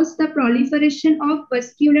can cause the proliferation of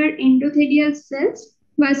vascular endothelial cells,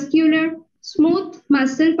 vascular smooth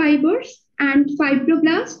muscle fibers, and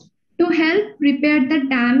fibroblasts to help repair the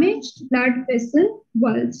damaged blood vessel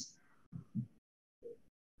walls.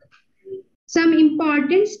 Some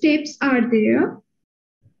important steps are there.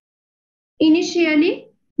 Initially,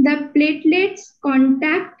 the platelets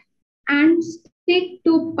contact and stick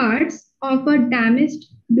to parts of a damaged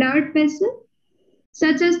blood vessel,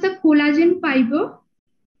 such as the collagen fiber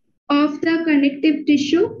of the connective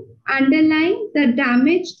tissue underlying the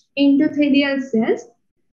damaged endothelial cells,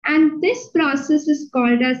 and this process is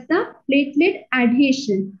called as the platelet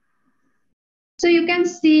adhesion. So you can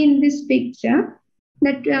see in this picture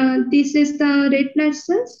that this is the red blood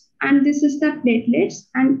cells and this is the platelets,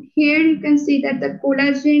 and here you can see that the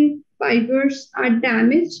collagen fibers are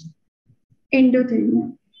damaged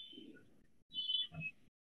endothelium.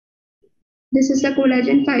 This is the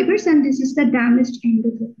collagen fibers and this is the damaged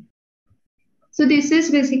endothelium. So this is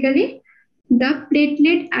basically the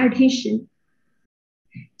platelet adhesion.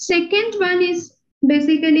 Second one is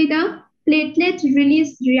basically the platelet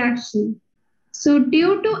release reaction. So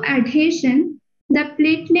due to adhesion, the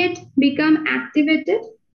platelet become activated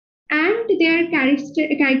and their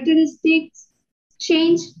characteristics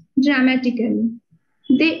change dramatically.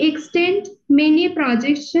 They extend many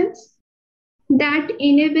projections that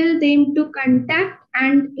enable them to contact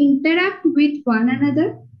and interact with one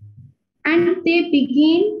another, and they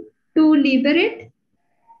begin to liberate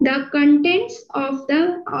the contents of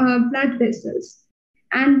the blood vessels.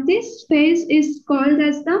 And this phase is called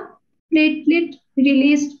as the platelet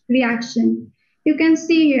release reaction. You can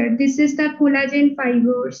see here, this is the collagen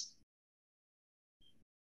fibers.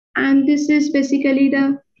 And this is basically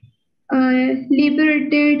the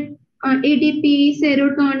liberated ADP,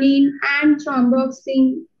 serotonin, and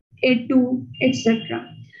thromboxane A2, etc.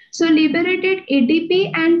 So liberated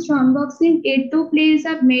ADP and thromboxane A2 plays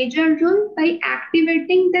a major role by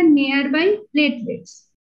activating the nearby platelets.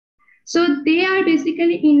 So they are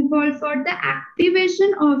basically involved for the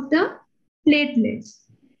activation of the platelets.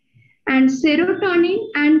 And serotonin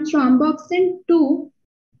and thromboxane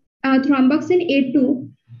A2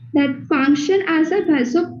 that function as a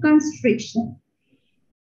vasoconstriction,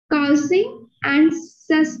 causing and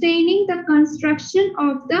sustaining the construction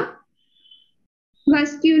of the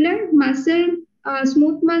vascular muscle,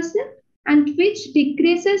 smooth muscle, and which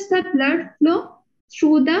decreases the blood flow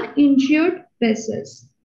through the injured vessels.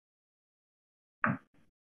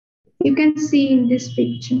 You can see in this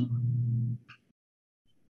picture.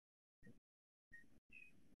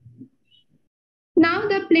 Now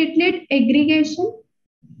the platelet aggregation.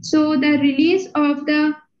 So the release of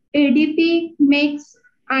the ADP makes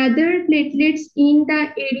other platelets in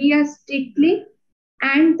the area sticky,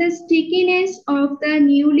 and the stickiness of the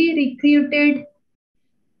newly recruited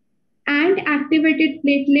and activated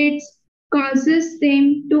platelets causes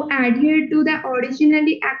them to adhere to the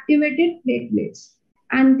originally activated platelets.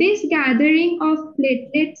 And this gathering of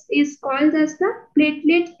platelets is called as the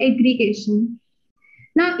platelet aggregation.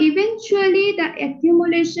 Now, eventually, the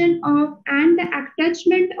accumulation of and the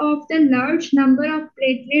attachment of the large number of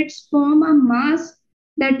platelets form a mass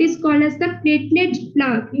that is called as the platelet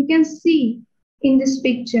plug. You can see in this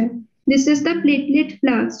picture. This is the platelet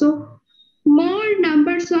plug. So, more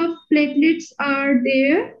numbers of platelets are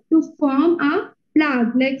there to form a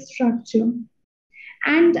plug-like structure.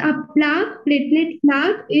 And a platelet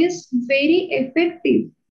plug is very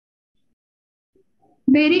effective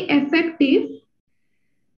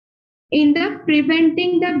in the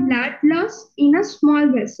preventing the blood loss in a small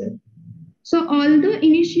vessel. So although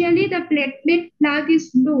initially the platelet plug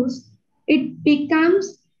is loose, it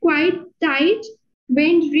becomes quite tight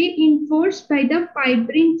when reinforced by the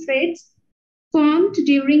fibrin threads formed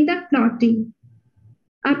during the clotting.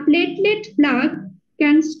 A platelet plug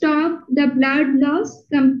can stop the blood loss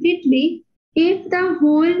completely if the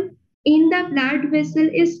hole in the blood vessel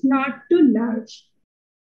is not too large.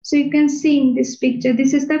 So you can see in this picture,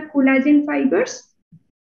 this is the collagen fibers,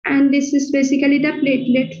 and this is basically the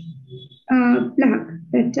platelet plug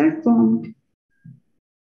that are formed.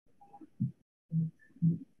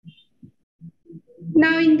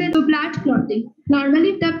 Now in the blood clotting,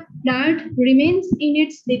 normally the blood remains in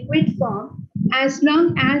its liquid form as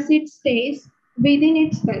long as it stays within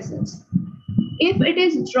its vessels. If it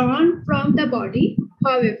is drawn from the body,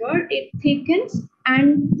 however, it thickens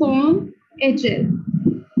and form a gel.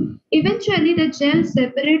 Eventually, the gel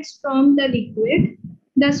separates from the liquid.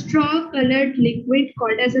 The straw-colored liquid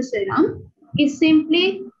called as a serum is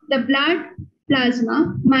simply the blood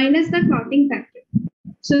plasma minus the clotting factor.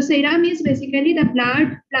 So serum is basically the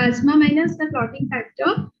blood plasma minus the clotting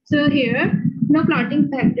factor. So here, no clotting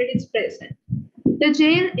factor is present. The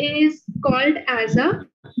gel is called as a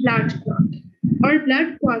blood clot or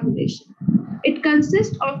blood coagulation. It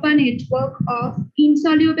consists of a network of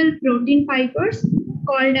insoluble protein fibers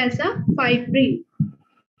called as a fibrin,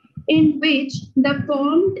 in which the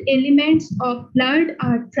formed elements of blood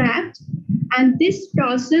are trapped, and this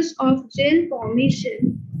process of gel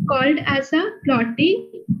formation called as a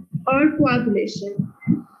clotting or coagulation.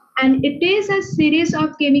 And it is a series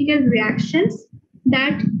of chemical reactions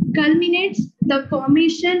that culminates the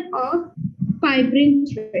formation of fibrin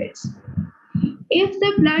threads. If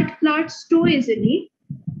the blood clots too easily,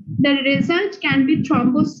 the result can be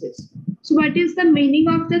thrombosis. So what is the meaning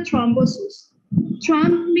of the thrombosis?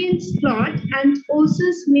 Thromb means clot and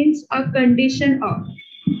osis means a condition of.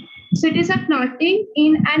 So it is a clotting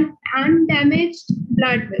in an undamaged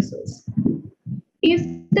blood vessels. If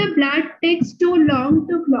the blood takes too long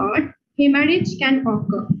to clot, hemorrhage can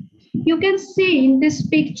occur. You can see in this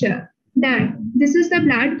picture that this is the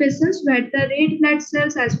blood vessels where the red blood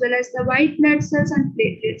cells as well as the white blood cells and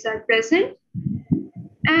platelets are present.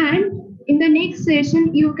 And in the next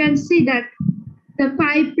session, you can see that the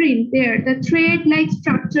fibrin there, the thread-like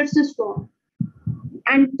structures is formed.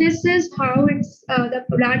 And this is how the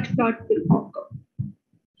blood clot will occur.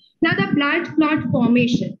 Now the blood clot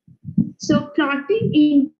formation. So clotting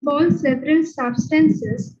involves several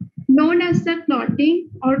substances known as the clotting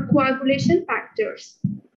or coagulation factors.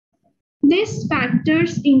 These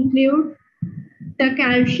factors include the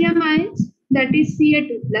calcium ions, that is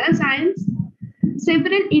Ca2 plus ions,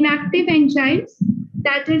 several inactive enzymes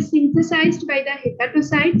that are synthesized by the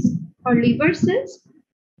hepatocytes or liver cells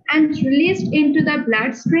and released into the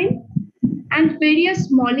bloodstream, and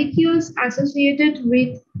various molecules associated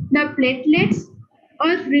with the platelets or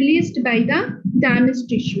released by the damaged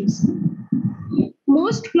tissues.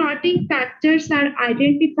 Most clotting factors are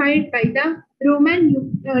identified by the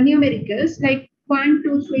Roman numericals like 1,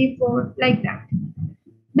 2, 3, 4, like that.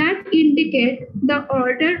 That indicate the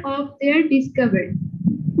order of their discovery.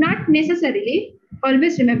 Not necessarily,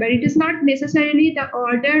 always remember, it is not necessarily the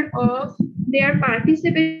order of their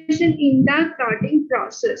participation in the clotting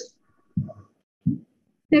process.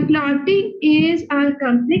 The clotting is a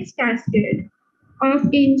complex cascade of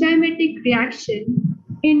enzymatic reaction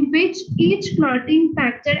in which each clotting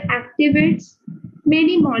factor activates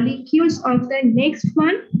many molecules of the next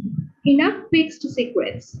one in a fixed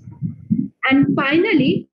sequence. And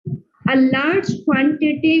finally, a large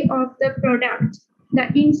quantity of the product, the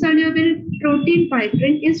insoluble protein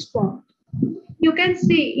fibrin, is formed. You can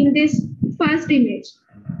see in this first image,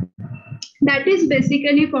 that is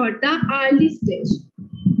basically for the early stage.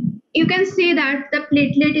 You can see that the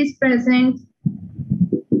platelet is present,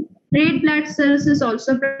 red blood cells is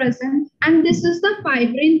also present, and this is the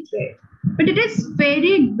fibrin thread, but it is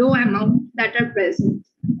very low amount that are present.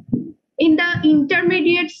 In the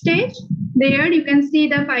intermediate stage, there you can see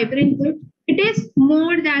the fibrin thread, it is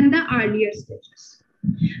more than the earlier stages.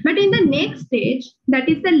 But in the next stage, that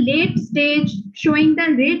is the late stage, showing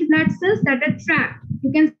the red blood cells that are trapped.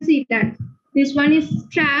 You can see that this one is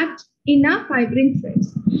trapped in a fibrin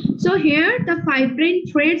threads. So here the fibrin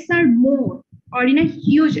threads are more or in a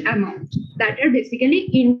huge amount that are basically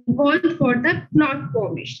involved for the clot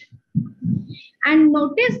formation. And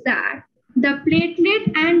notice that the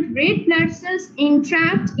platelet and red blood cells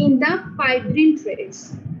entrapped in the fibrin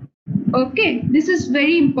threads. Okay, this is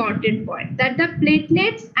very important point, that the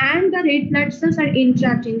platelets and the red blood cells are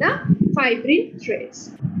entrapped in the fibrin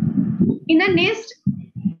threads. In the next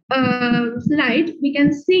slide, we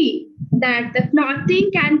can see that the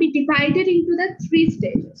clotting can be divided into the 3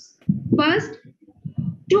 stages. First,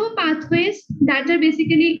 2 pathways that are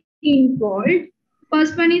basically involved.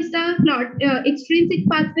 First one is the extrinsic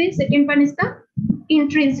pathway, second one is the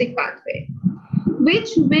intrinsic pathway, which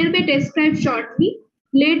will be described shortly,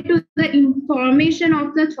 led to the formation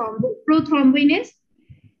of the prothrombinase.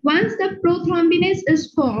 Once the prothrombinase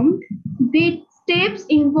is formed, the steps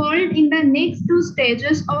involved in the next 2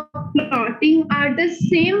 stages of clotting are the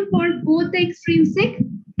same for both the extrinsic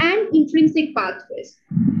and intrinsic pathways.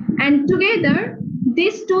 And together,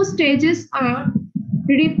 these 2 stages are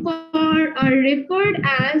referred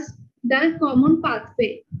as the common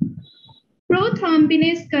pathway.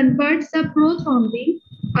 Prothrombinase converts the prothrombin,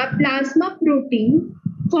 a plasma protein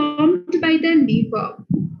formed by the liver,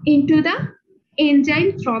 into the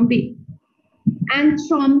enzyme thrombin. And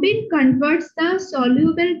thrombin converts the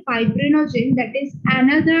soluble fibrinogen, that is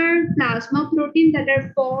another plasma protein that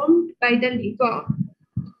are formed by the liver,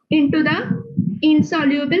 into the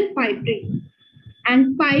insoluble fibrin.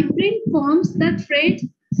 And fibrin forms the thread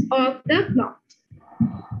of the clot.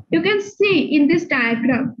 You can see in this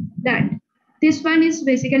diagram that this one is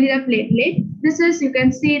basically the platelet. This is, you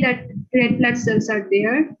can see that red blood cells are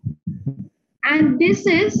there. And this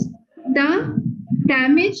is the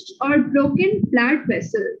damaged or broken blood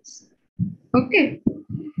vessels. Okay.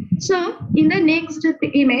 So in the next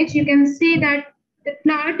image, you can see that the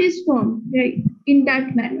clot is formed, right? In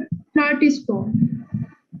that manner, clot is formed.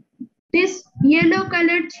 This yellow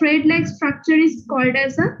colored thread-like structure is called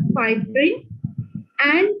as a fibrin,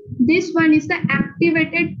 and this one is the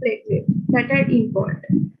activated platelet that are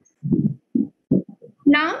important.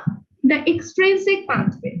 Now, the extrinsic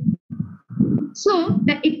pathway. So,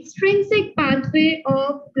 the extrinsic pathway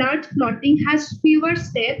of blood clotting has fewer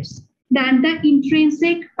steps than the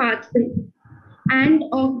intrinsic pathway and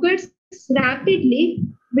occurs rapidly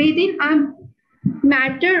within a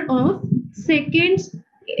matter of seconds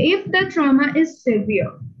if the trauma is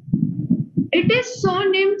severe. It is so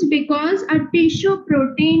named because a tissue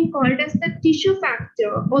protein called as the tissue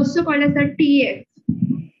factor, also called as the TF,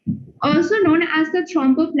 also known as the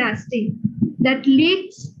thromboplastin, that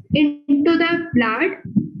leaks into the blood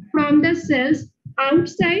from the cells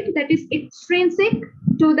outside, that is extrinsic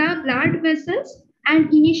to the blood vessels,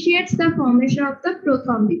 and initiates the formation of the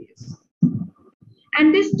prothrombinase.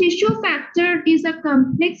 And this tissue factor is a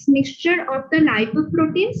complex mixture of the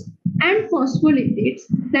lipoproteins and phospholipids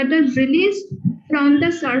that are released from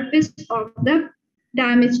the surface of the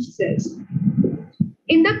damaged cells.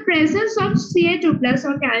 In the presence of Ca2 plus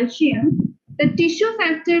or calcium, the tissue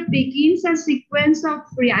factor begins a sequence of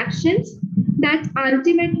reactions that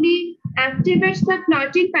ultimately activates the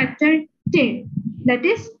clotting factor 10. That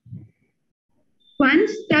is,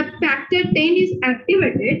 once the factor 10 is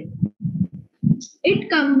activated, it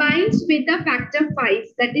combines with the factor 5,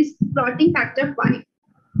 that is clotting factor 5.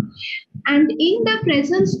 And in the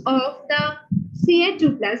presence of the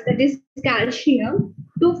Ca2 plus, that is calcium,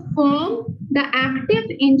 to form the active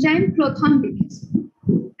enzyme prothrombinase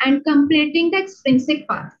and completing the extrinsic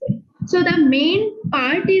pathway. So the main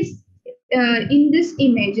part is in this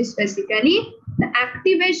image is basically the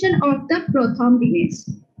activation of the prothrombinase.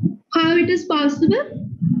 How it is possible?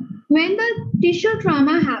 When the tissue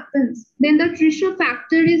trauma happens, then the tissue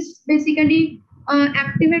factor is basically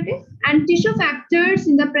activated, and tissue factors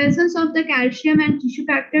in the presence of the calcium and tissue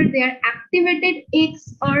factor, they are activated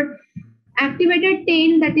X or activated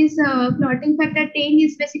 10, that is clotting factor 10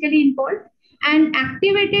 is basically involved, and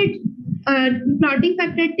activated clotting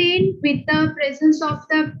factor 10 with the presence of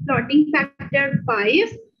the clotting factor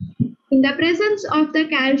 5. In the presence of the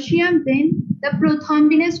calcium, then the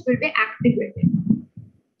prothrombinase will be activated.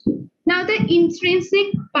 Now the intrinsic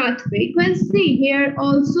pathway, you can see here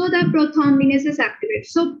also the prothrombinase is activated.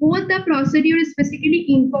 So both the procedure is basically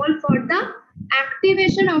involved for the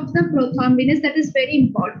activation of the prothrombinase. That is very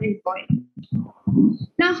important point.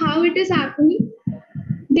 Now how it is happening?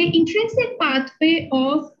 The intrinsic pathway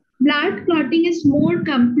of blood clotting is more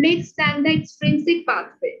complex than the extrinsic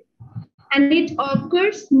pathway, and it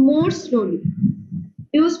occurs more slowly,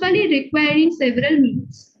 usually requiring several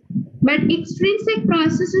minutes. But extrinsic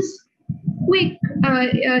process is quick,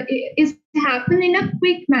 is happen in a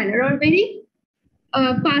quick manner or very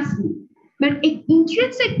fastly. But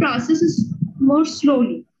intrinsic process is more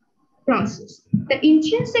slowly process. The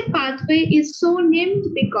intrinsic pathway is so named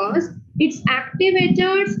because its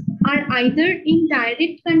activators are either in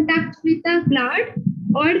direct contact with the blood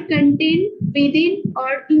or contained within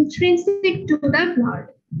or intrinsic to the blood.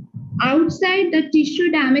 Outside, the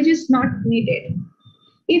tissue damage is not needed.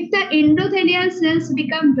 If the endothelial cells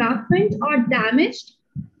become roughened or damaged,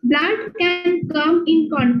 blood can come in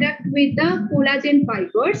contact with the collagen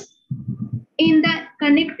fibers in the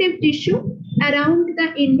connective tissue around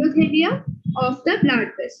the endothelia of the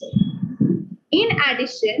blood vessel. In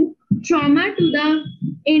addition, trauma to the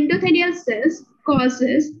endothelial cells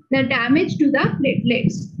causes the damage to the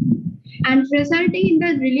platelets and resulting in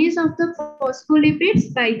the release of the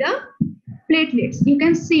phospholipids by the platelets. You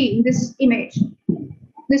can see in this image,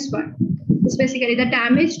 this one. It's basically the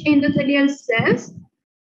damaged endothelial cells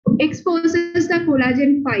exposes the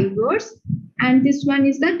collagen fibers, and this one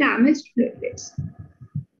is the damaged platelets.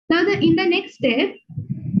 Now in the next step,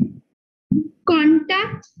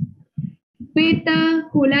 contact with the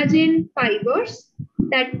collagen fibers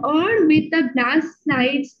that are with the glass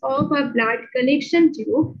slides of a blood collection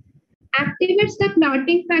tube activates the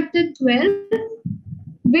clotting factor 12,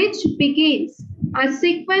 which begins a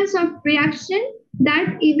sequence of reaction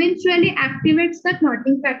that eventually activates the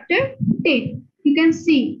clotting factor 10. You can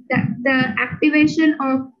see that the activation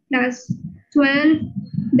of plus 12,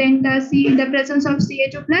 then in the presence of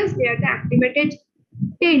CH2 plus, there the activated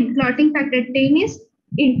 10, clotting factor 10 is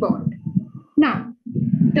involved. Now,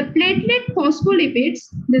 the platelet phospholipids,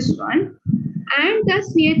 this one, and the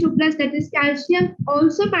CH2 plus, that is calcium,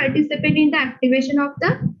 also participate in the activation of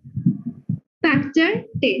the factor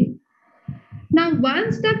 10. Now,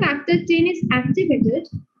 once the factor 10 is activated,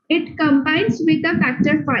 it combines with the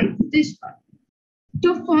factor 5, this one,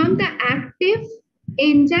 to form the active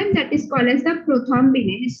enzyme that is called as the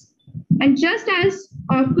prothrombinase. And just as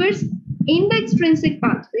occurs in the extrinsic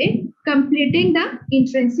pathway, completing the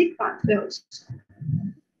intrinsic pathway also.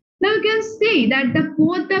 Now you can see that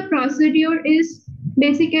both the procedure is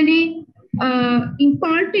basically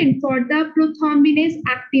important for the prothrombinase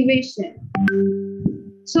activation.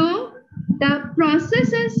 So the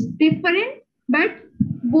process is different, but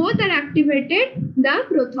both are activated the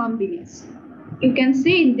prothrombinase. You can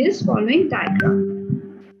see in this following diagram.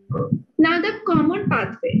 Now the common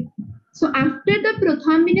pathway. So after the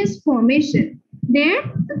prothrombinase formation, there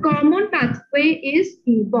the common pathway is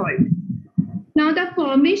involved. Now the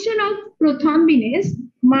formation of prothrombinase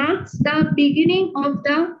marks the beginning of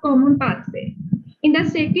the common pathway. In the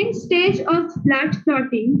second stage of blood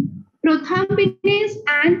clotting, prothrombinase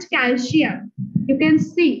and calcium, you can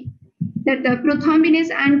see that the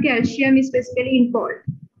prothrombinase and calcium is basically involved.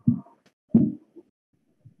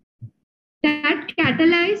 That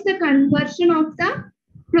catalyze the conversion of the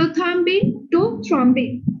prothrombin to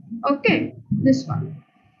thrombin. Okay, this one.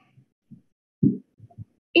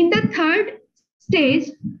 In the third stage,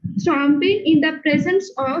 thrombin in the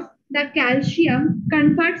presence of the calcium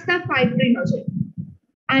converts the fibrinogen,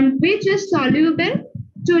 and which is soluble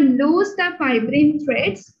to lose the fibrin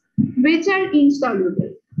threads which are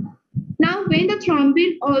insoluble. Now, when the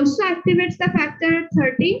thrombin also activates the factor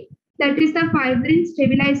 13, that is the fibrin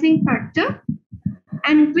stabilizing factor,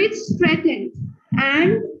 and which strengthens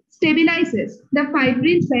and stabilizes the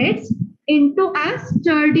fibrin threads into a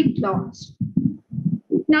sturdy clot.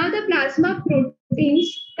 Now the plasma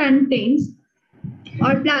contains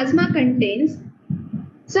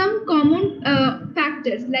some common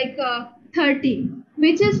factors like 13,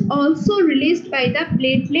 which is also released by the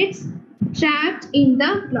platelets trapped in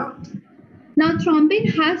the clot. Now thrombin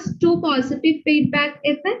has two positive feedback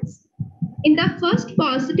effects. In the first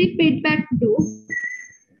positive feedback loop,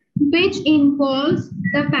 which involves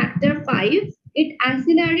the factor 5, it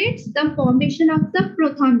accelerates the formation of the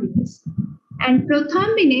prothrombinase. And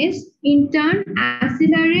prothrombinase in turn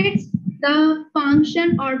accelerates the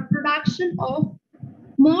function or production of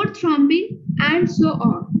more thrombin and so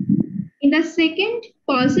on. In the second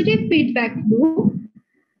positive feedback loop,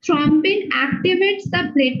 thrombin activates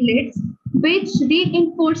the platelets, which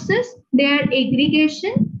reinforces their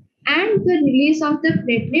aggregation and the release of the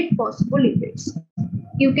platelet phospholipids.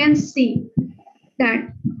 You can see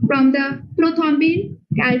that from the prothrombin,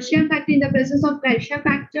 calcium factor, in the presence of calcium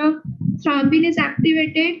factor, thrombin is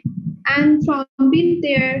activated, and thrombin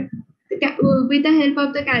there, with the help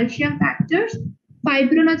of the calcium factors,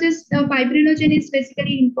 fibrinogen is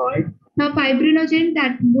basically involved. Now fibrinogen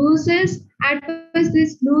that loses, at first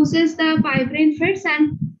this loses the fibrin threads,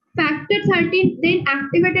 and factor 13 then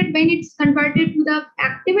activated. When it's converted to the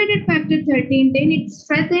activated factor 13, then it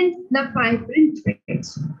strengthens the fibrin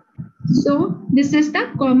threads. So this is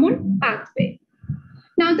the common pathway.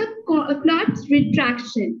 Now the clot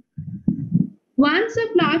retraction. Once a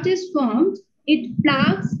clot is formed, it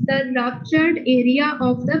plugs the ruptured area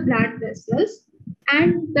of the blood vessels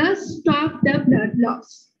and thus stop the blood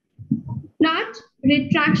loss. Clot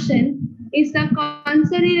retraction is the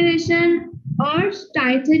consolidation or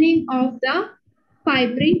tightening of the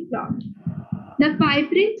fibrin clot. The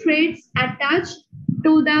fibrin threads attached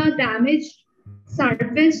to the damaged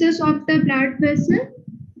surfaces of the blood vessel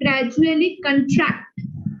gradually contract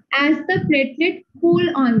as the platelet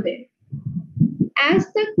pull on them. As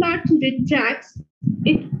the clot retracts,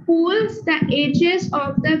 it pulls the edges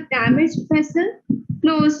of the damaged vessel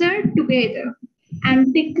closer together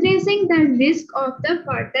and decreasing the risk of the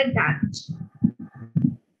further damage.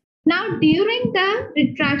 Now, during the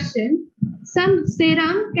retraction, some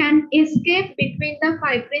serum can escape between the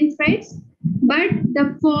fibrin threads, but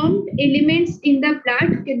the formed elements in the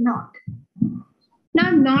blood cannot.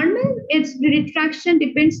 Now, normal retraction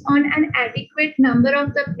depends on an adequate number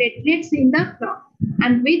of the platelets in the clot,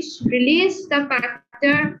 and which release the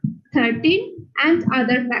factor 13 and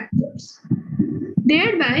other factors,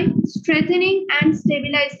 thereby strengthening and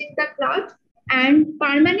stabilizing the clot, and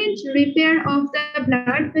permanent repair of the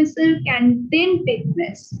blood vessel can then take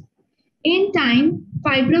place. In time,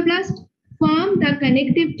 fibroblasts form the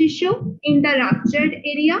connective tissue in the ruptured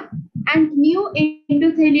area and new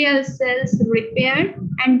endothelial cells repair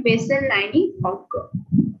and basal lining occur.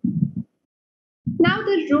 Now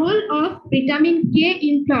the role of vitamin K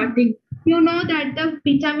in clotting. You know that the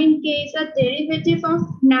vitamin K is a derivative of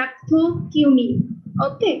naphthoquinone.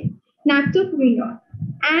 Okay, naphthoquinone.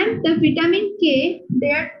 And the vitamin K,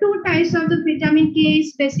 there are two types of the vitamin K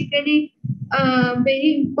is basically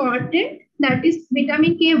very important. That is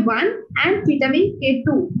vitamin K1 and vitamin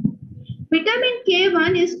K2. Vitamin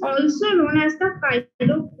K1 is also known as the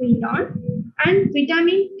phytoquinone and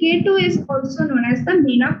vitamin K2 is also known as the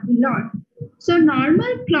menaquinone. So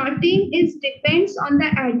normal clotting is depends on the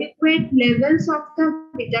adequate levels of the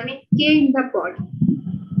vitamin K in the body.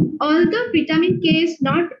 Although vitamin K is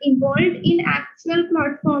not involved in actual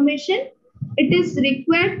clot formation, it is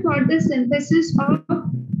required for the synthesis of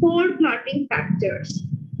 4 clotting factors,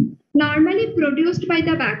 normally produced by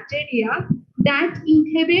the bacteria that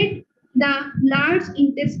inhabit the large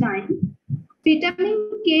intestine.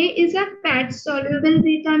 Vitamin K is a fat-soluble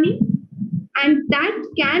vitamin and that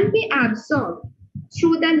can be absorbed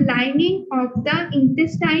through the lining of the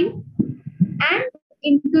intestine and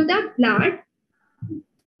into the blood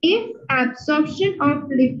if absorption of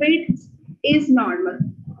lipids is normal.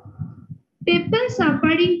 People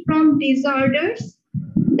suffering from disorders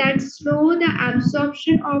that slow the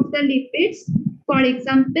absorption of the lipids, for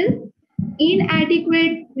example,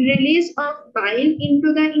 inadequate release of bile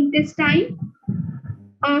into the intestine,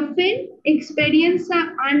 often experience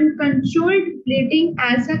an uncontrolled bleeding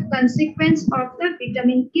as a consequence of the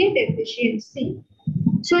vitamin K deficiency.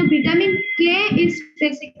 So vitamin K is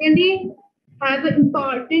basically have an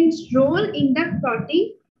important role in the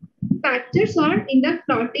clotting factors or in the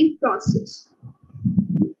clotting process.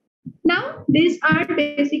 Now, these are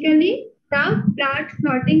basically the blood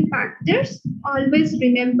clotting factors. Always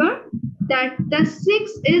remember that the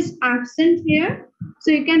 6 is absent here.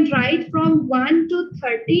 So you can write from 1 to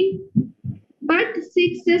 13, but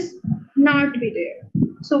 6 is not be there.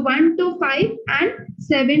 So 1 to 5 and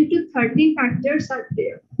 7 to 13 factors are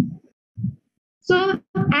there. So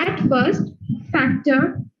at first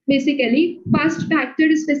factor, first factor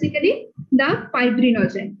is basically the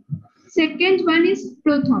fibrinogen. Second one is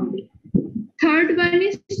prothrombin. Third one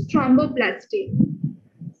is thromboplastin.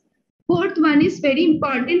 Fourth one is very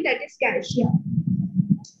important, that is calcium.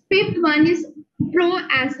 Fifth one is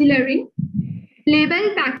proaccelerating,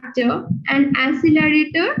 labile factor and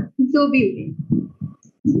accelerator globulin.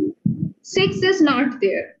 Six is not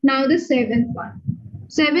there. Now the seventh one.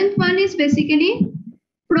 Seventh one is basically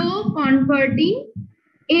pro-converting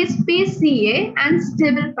SPCA and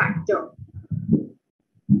stable factor.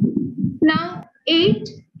 Now 8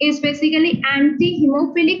 is basically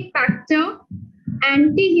anti-hemophilic factor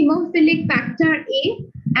A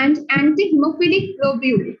and anti-hemophilic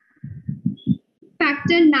globulin.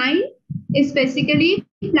 Factor 9 is basically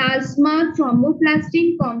plasma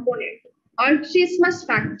thromboplastin component or trismus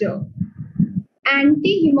factor,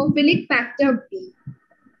 anti-hemophilic factor B.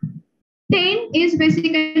 10 is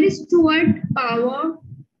basically Stewart Power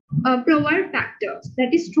factor,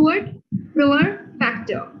 that is Stewart-Power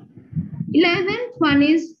factor. 11th one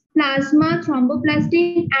is plasma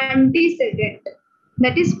thromboplastin antecedent,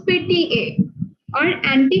 that is PTA or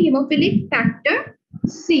anti-hemophilic factor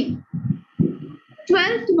C.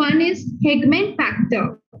 12th one is Hegman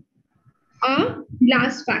factor or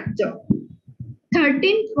glass factor.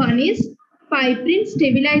 13th one is fibrin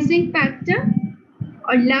stabilizing factor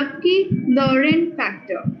or Lucky-Lauren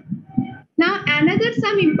factor. Now another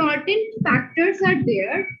some important factors are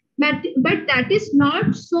there, but that is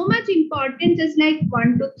not so much important just like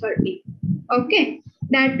 1 to 30. Okay,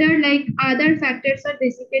 that are like other factors are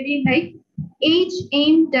basically like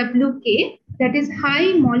HMWK, that is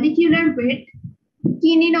high molecular weight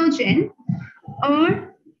kininogen,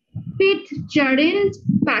 or Fitzgerald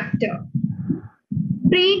factor.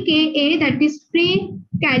 Pre-Ka, that is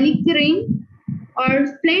pre-kallikrein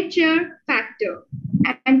or Fletcher factor,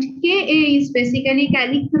 and Ka is basically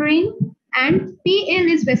kallikrein and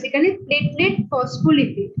Pl is basically platelet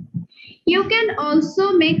phospholipid. You can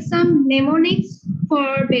also make some mnemonics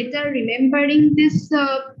for better remembering this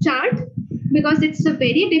chart, because it's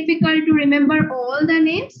very difficult to remember all the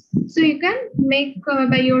names. So you can make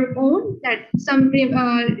by your own, that some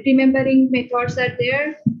remembering methods are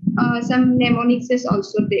there. Some mnemonics is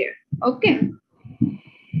also there. Okay.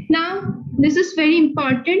 Now this is very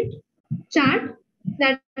important chart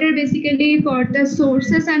that are basically for the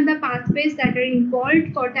sources and the pathways that are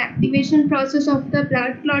involved for the activation process of the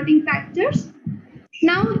blood clotting factors.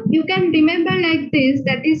 Now you can remember like this,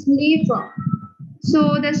 that is nephron.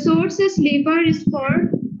 So the sources liver is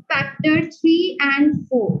for factor 3 and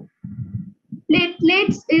 4.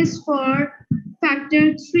 Platelets is for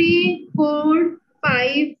factor 3, 4,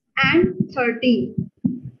 5, and 13.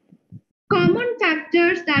 Common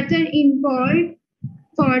factors that are involved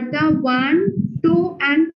for the 1, 2,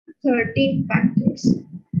 and 13 factors.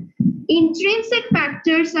 Intrinsic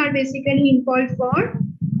factors are basically involved for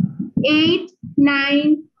 8,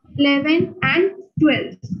 9, 11, and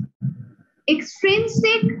 12.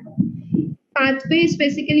 Extrinsic pathways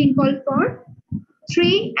basically involved for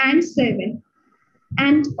 3 and 7.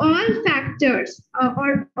 And all factors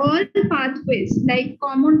or all pathways like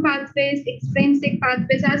common pathways, extrinsic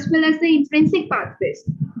pathways, as well as the intrinsic pathways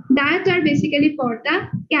that are basically for the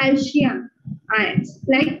calcium ions,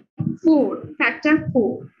 like 4, factor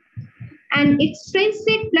 4. And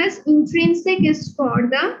extrinsic plus intrinsic is for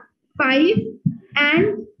the 5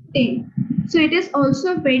 and 10. So it is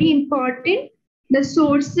also very important, the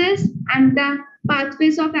sources and the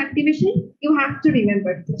pathways of activation, you have to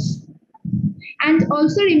remember this. And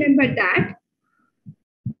also remember that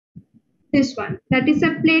this one, that is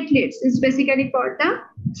the platelets, is basically for the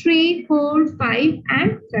 3, 4, 5,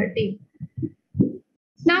 and 13.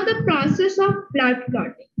 Now the process of blood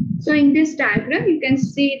clotting. So in this diagram, you can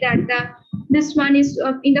see that this one is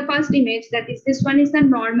in the first image, that is, this one is the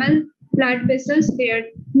normal blood vessels. There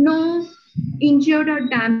no injured or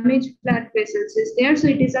damaged blood vessels is there, so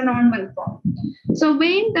it is a normal form. So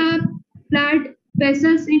when the blood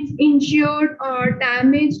vessels is injured or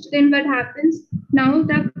damaged, then what happens? Now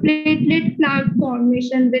the platelet plaque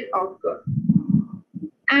formation will occur.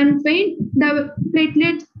 And when the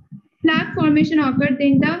platelet plaque formation occurs,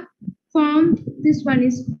 then the formed, this one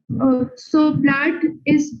is, so blood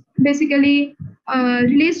is basically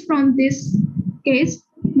released from this case.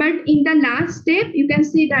 But in the last step, you can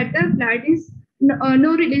see that the blood is,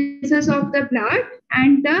 no releases of the blood,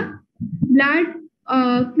 and the blood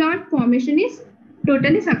clot formation is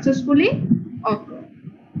totally successfully occurred.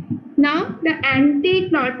 Now the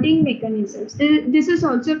anti-clotting mechanisms. This is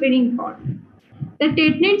also very important. The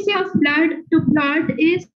tendency of blood to clot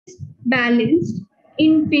is balanced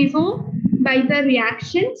in vivo by the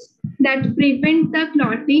reactions that prevent the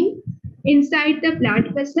clotting inside the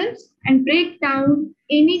blood vessels and break down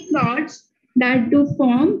any clots that do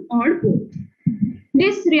form or both.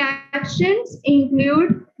 These reactions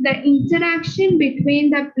include the interaction between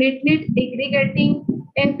the platelet aggregating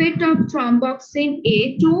effect of thromboxane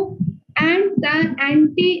A2 and the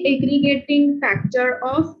anti-aggregating factor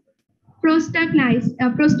of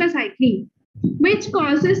prostacyclin, which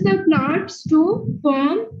causes the clots to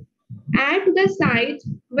form at the site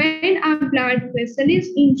when a blood vessel is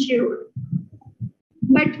injured,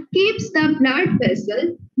 but keeps the blood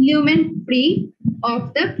vessel lumen free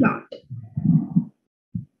of the clot.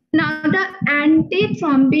 Now the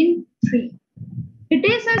antithrombin 3. It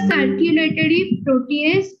is a circulatory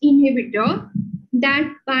protease inhibitor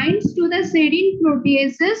that binds to the serine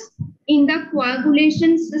proteases in the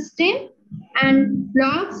coagulation system and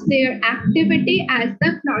blocks their activity as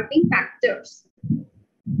the clotting factors.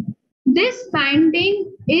 This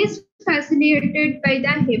binding is facilitated by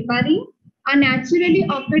the heparin, a naturally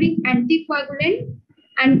occurring anticoagulant,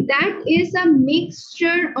 and that is a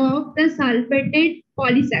mixture of the sulfated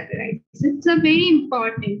polysaccharides. It's a very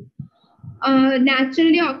important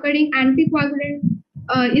naturally occurring anticoagulant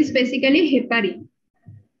is basically heparin.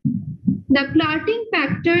 The clotting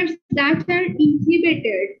factors that are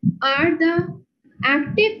inhibited are the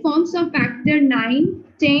active forms of factor 9,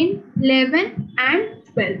 10, 11, and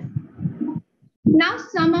 12. Now,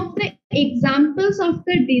 some of the examples of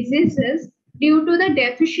the diseases due to the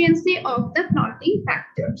deficiency of the clotting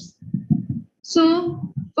factors. So,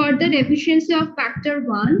 for the deficiency of factor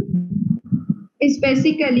 1 is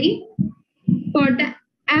basically for the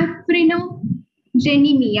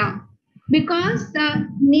aphrynogenemia, because the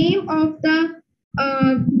name of the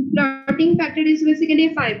clotting factor is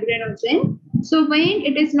basically fibrinogen. So when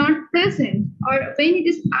it is not present or when it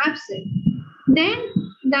is absent, then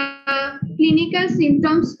the clinical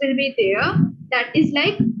symptoms will be there. That is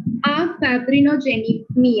like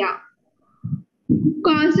afibrinogenemia.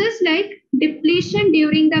 Causes like depletion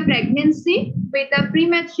during the pregnancy with the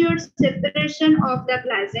premature separation of the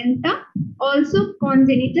placenta, also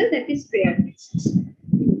congenital, that is rare cases.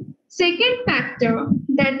 Second factor,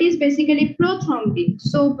 that is basically prothrombin.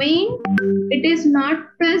 So when it is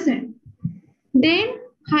not present, then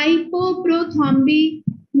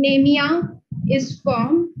hypoprothrombinemia is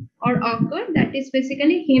formed or occur, that is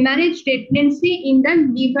basically hemorrhage tendency in the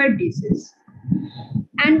liver disease.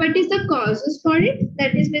 And what is the causes for it?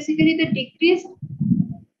 That is basically the decreased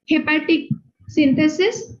hepatic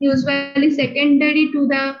synthesis, usually secondary to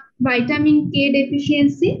the vitamin K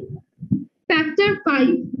deficiency. Factor 5,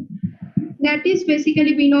 that is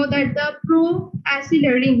basically we know that the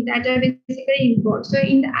proacyllerin that are basically involved. So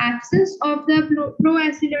in the absence of the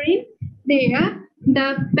proacyllerin, there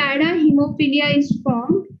the parahemophilia is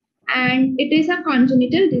formed and it is a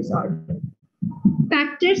congenital disorder.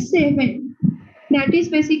 Factor 7, that is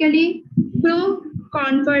basically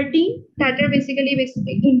pro-converting, that are basically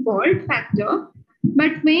involved factor.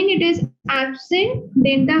 But when it is absent,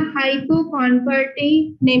 then the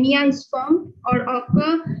hypoconverting anemia is formed or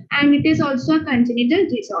occur, and it is also a congenital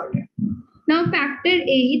disorder. Now, factor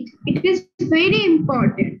 8, it is very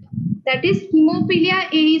important. That is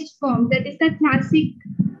hemophilia A is formed. That is the classic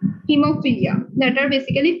hemophilia that are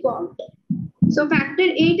basically formed. So factor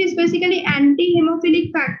 8 is basically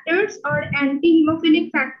anti-hemophilic factors or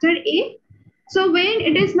anti-hemophilic factor A. So when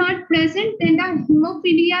it is not present, then the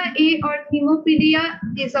hemophilia A or hemophilia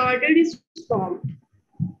disorder is formed.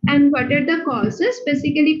 And what are the causes?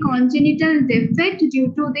 Basically congenital defect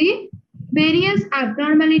due to the various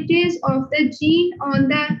abnormalities of the gene on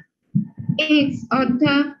the X or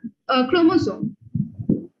the chromosome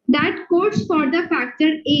that codes for the factor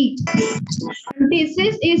 8.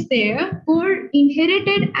 Disease is there or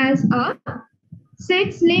inherited as a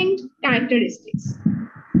sex-linked characteristics.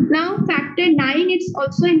 Now, factor 9 is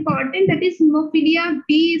also important, that is hemophilia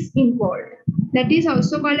B is involved. That is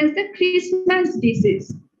also called as the Christmas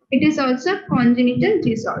disease. It is also a congenital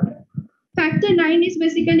disorder. Factor 9 is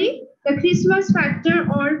basically the Christmas factor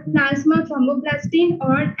or plasma thromboplastin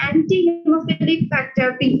or anti-hemophilic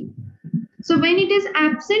factor B. So when it is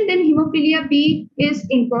absent, then hemophilia B is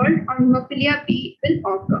involved or hemophilia B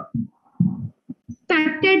will occur.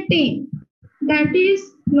 Factor 10, that is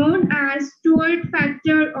known as Stewart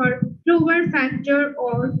factor or Trover factor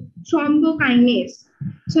or thrombokinase.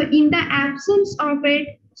 So in the absence of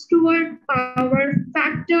it, Stewart power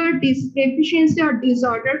factor deficiency or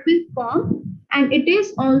disorder will form, and it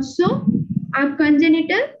is also a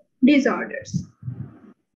congenital disorders.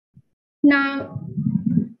 Now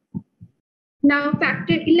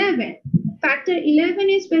factor 11. Factor 11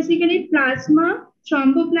 is basically plasma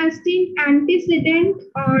thromboplastin antecedent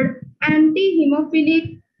or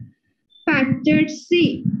anti-hemophilic factor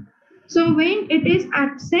C. So when it is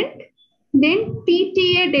absent, then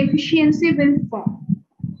PTA deficiency will form,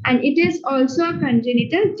 and it is also a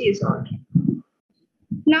congenital disorder.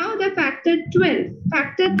 Now the factor 12.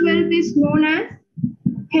 Factor 12 is known as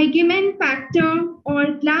Hegeman factor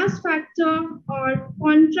or glass factor or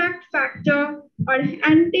contract factor or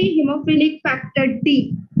anti-hemophilic factor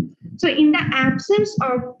D. So in the absence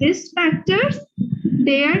of these factors,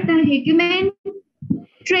 there the Hegeman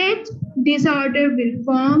trait disorder will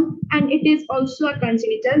form, and it is also a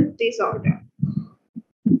congenital disorder.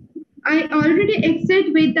 I already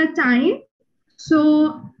exceed with the time,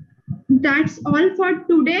 so that's all for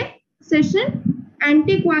today session.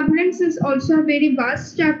 Anticoagulants is also a very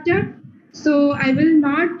vast chapter, so I will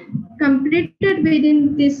not complete it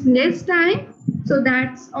within this less time. So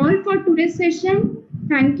that's all for today's session.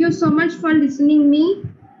 Thank you so much for listening me,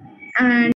 and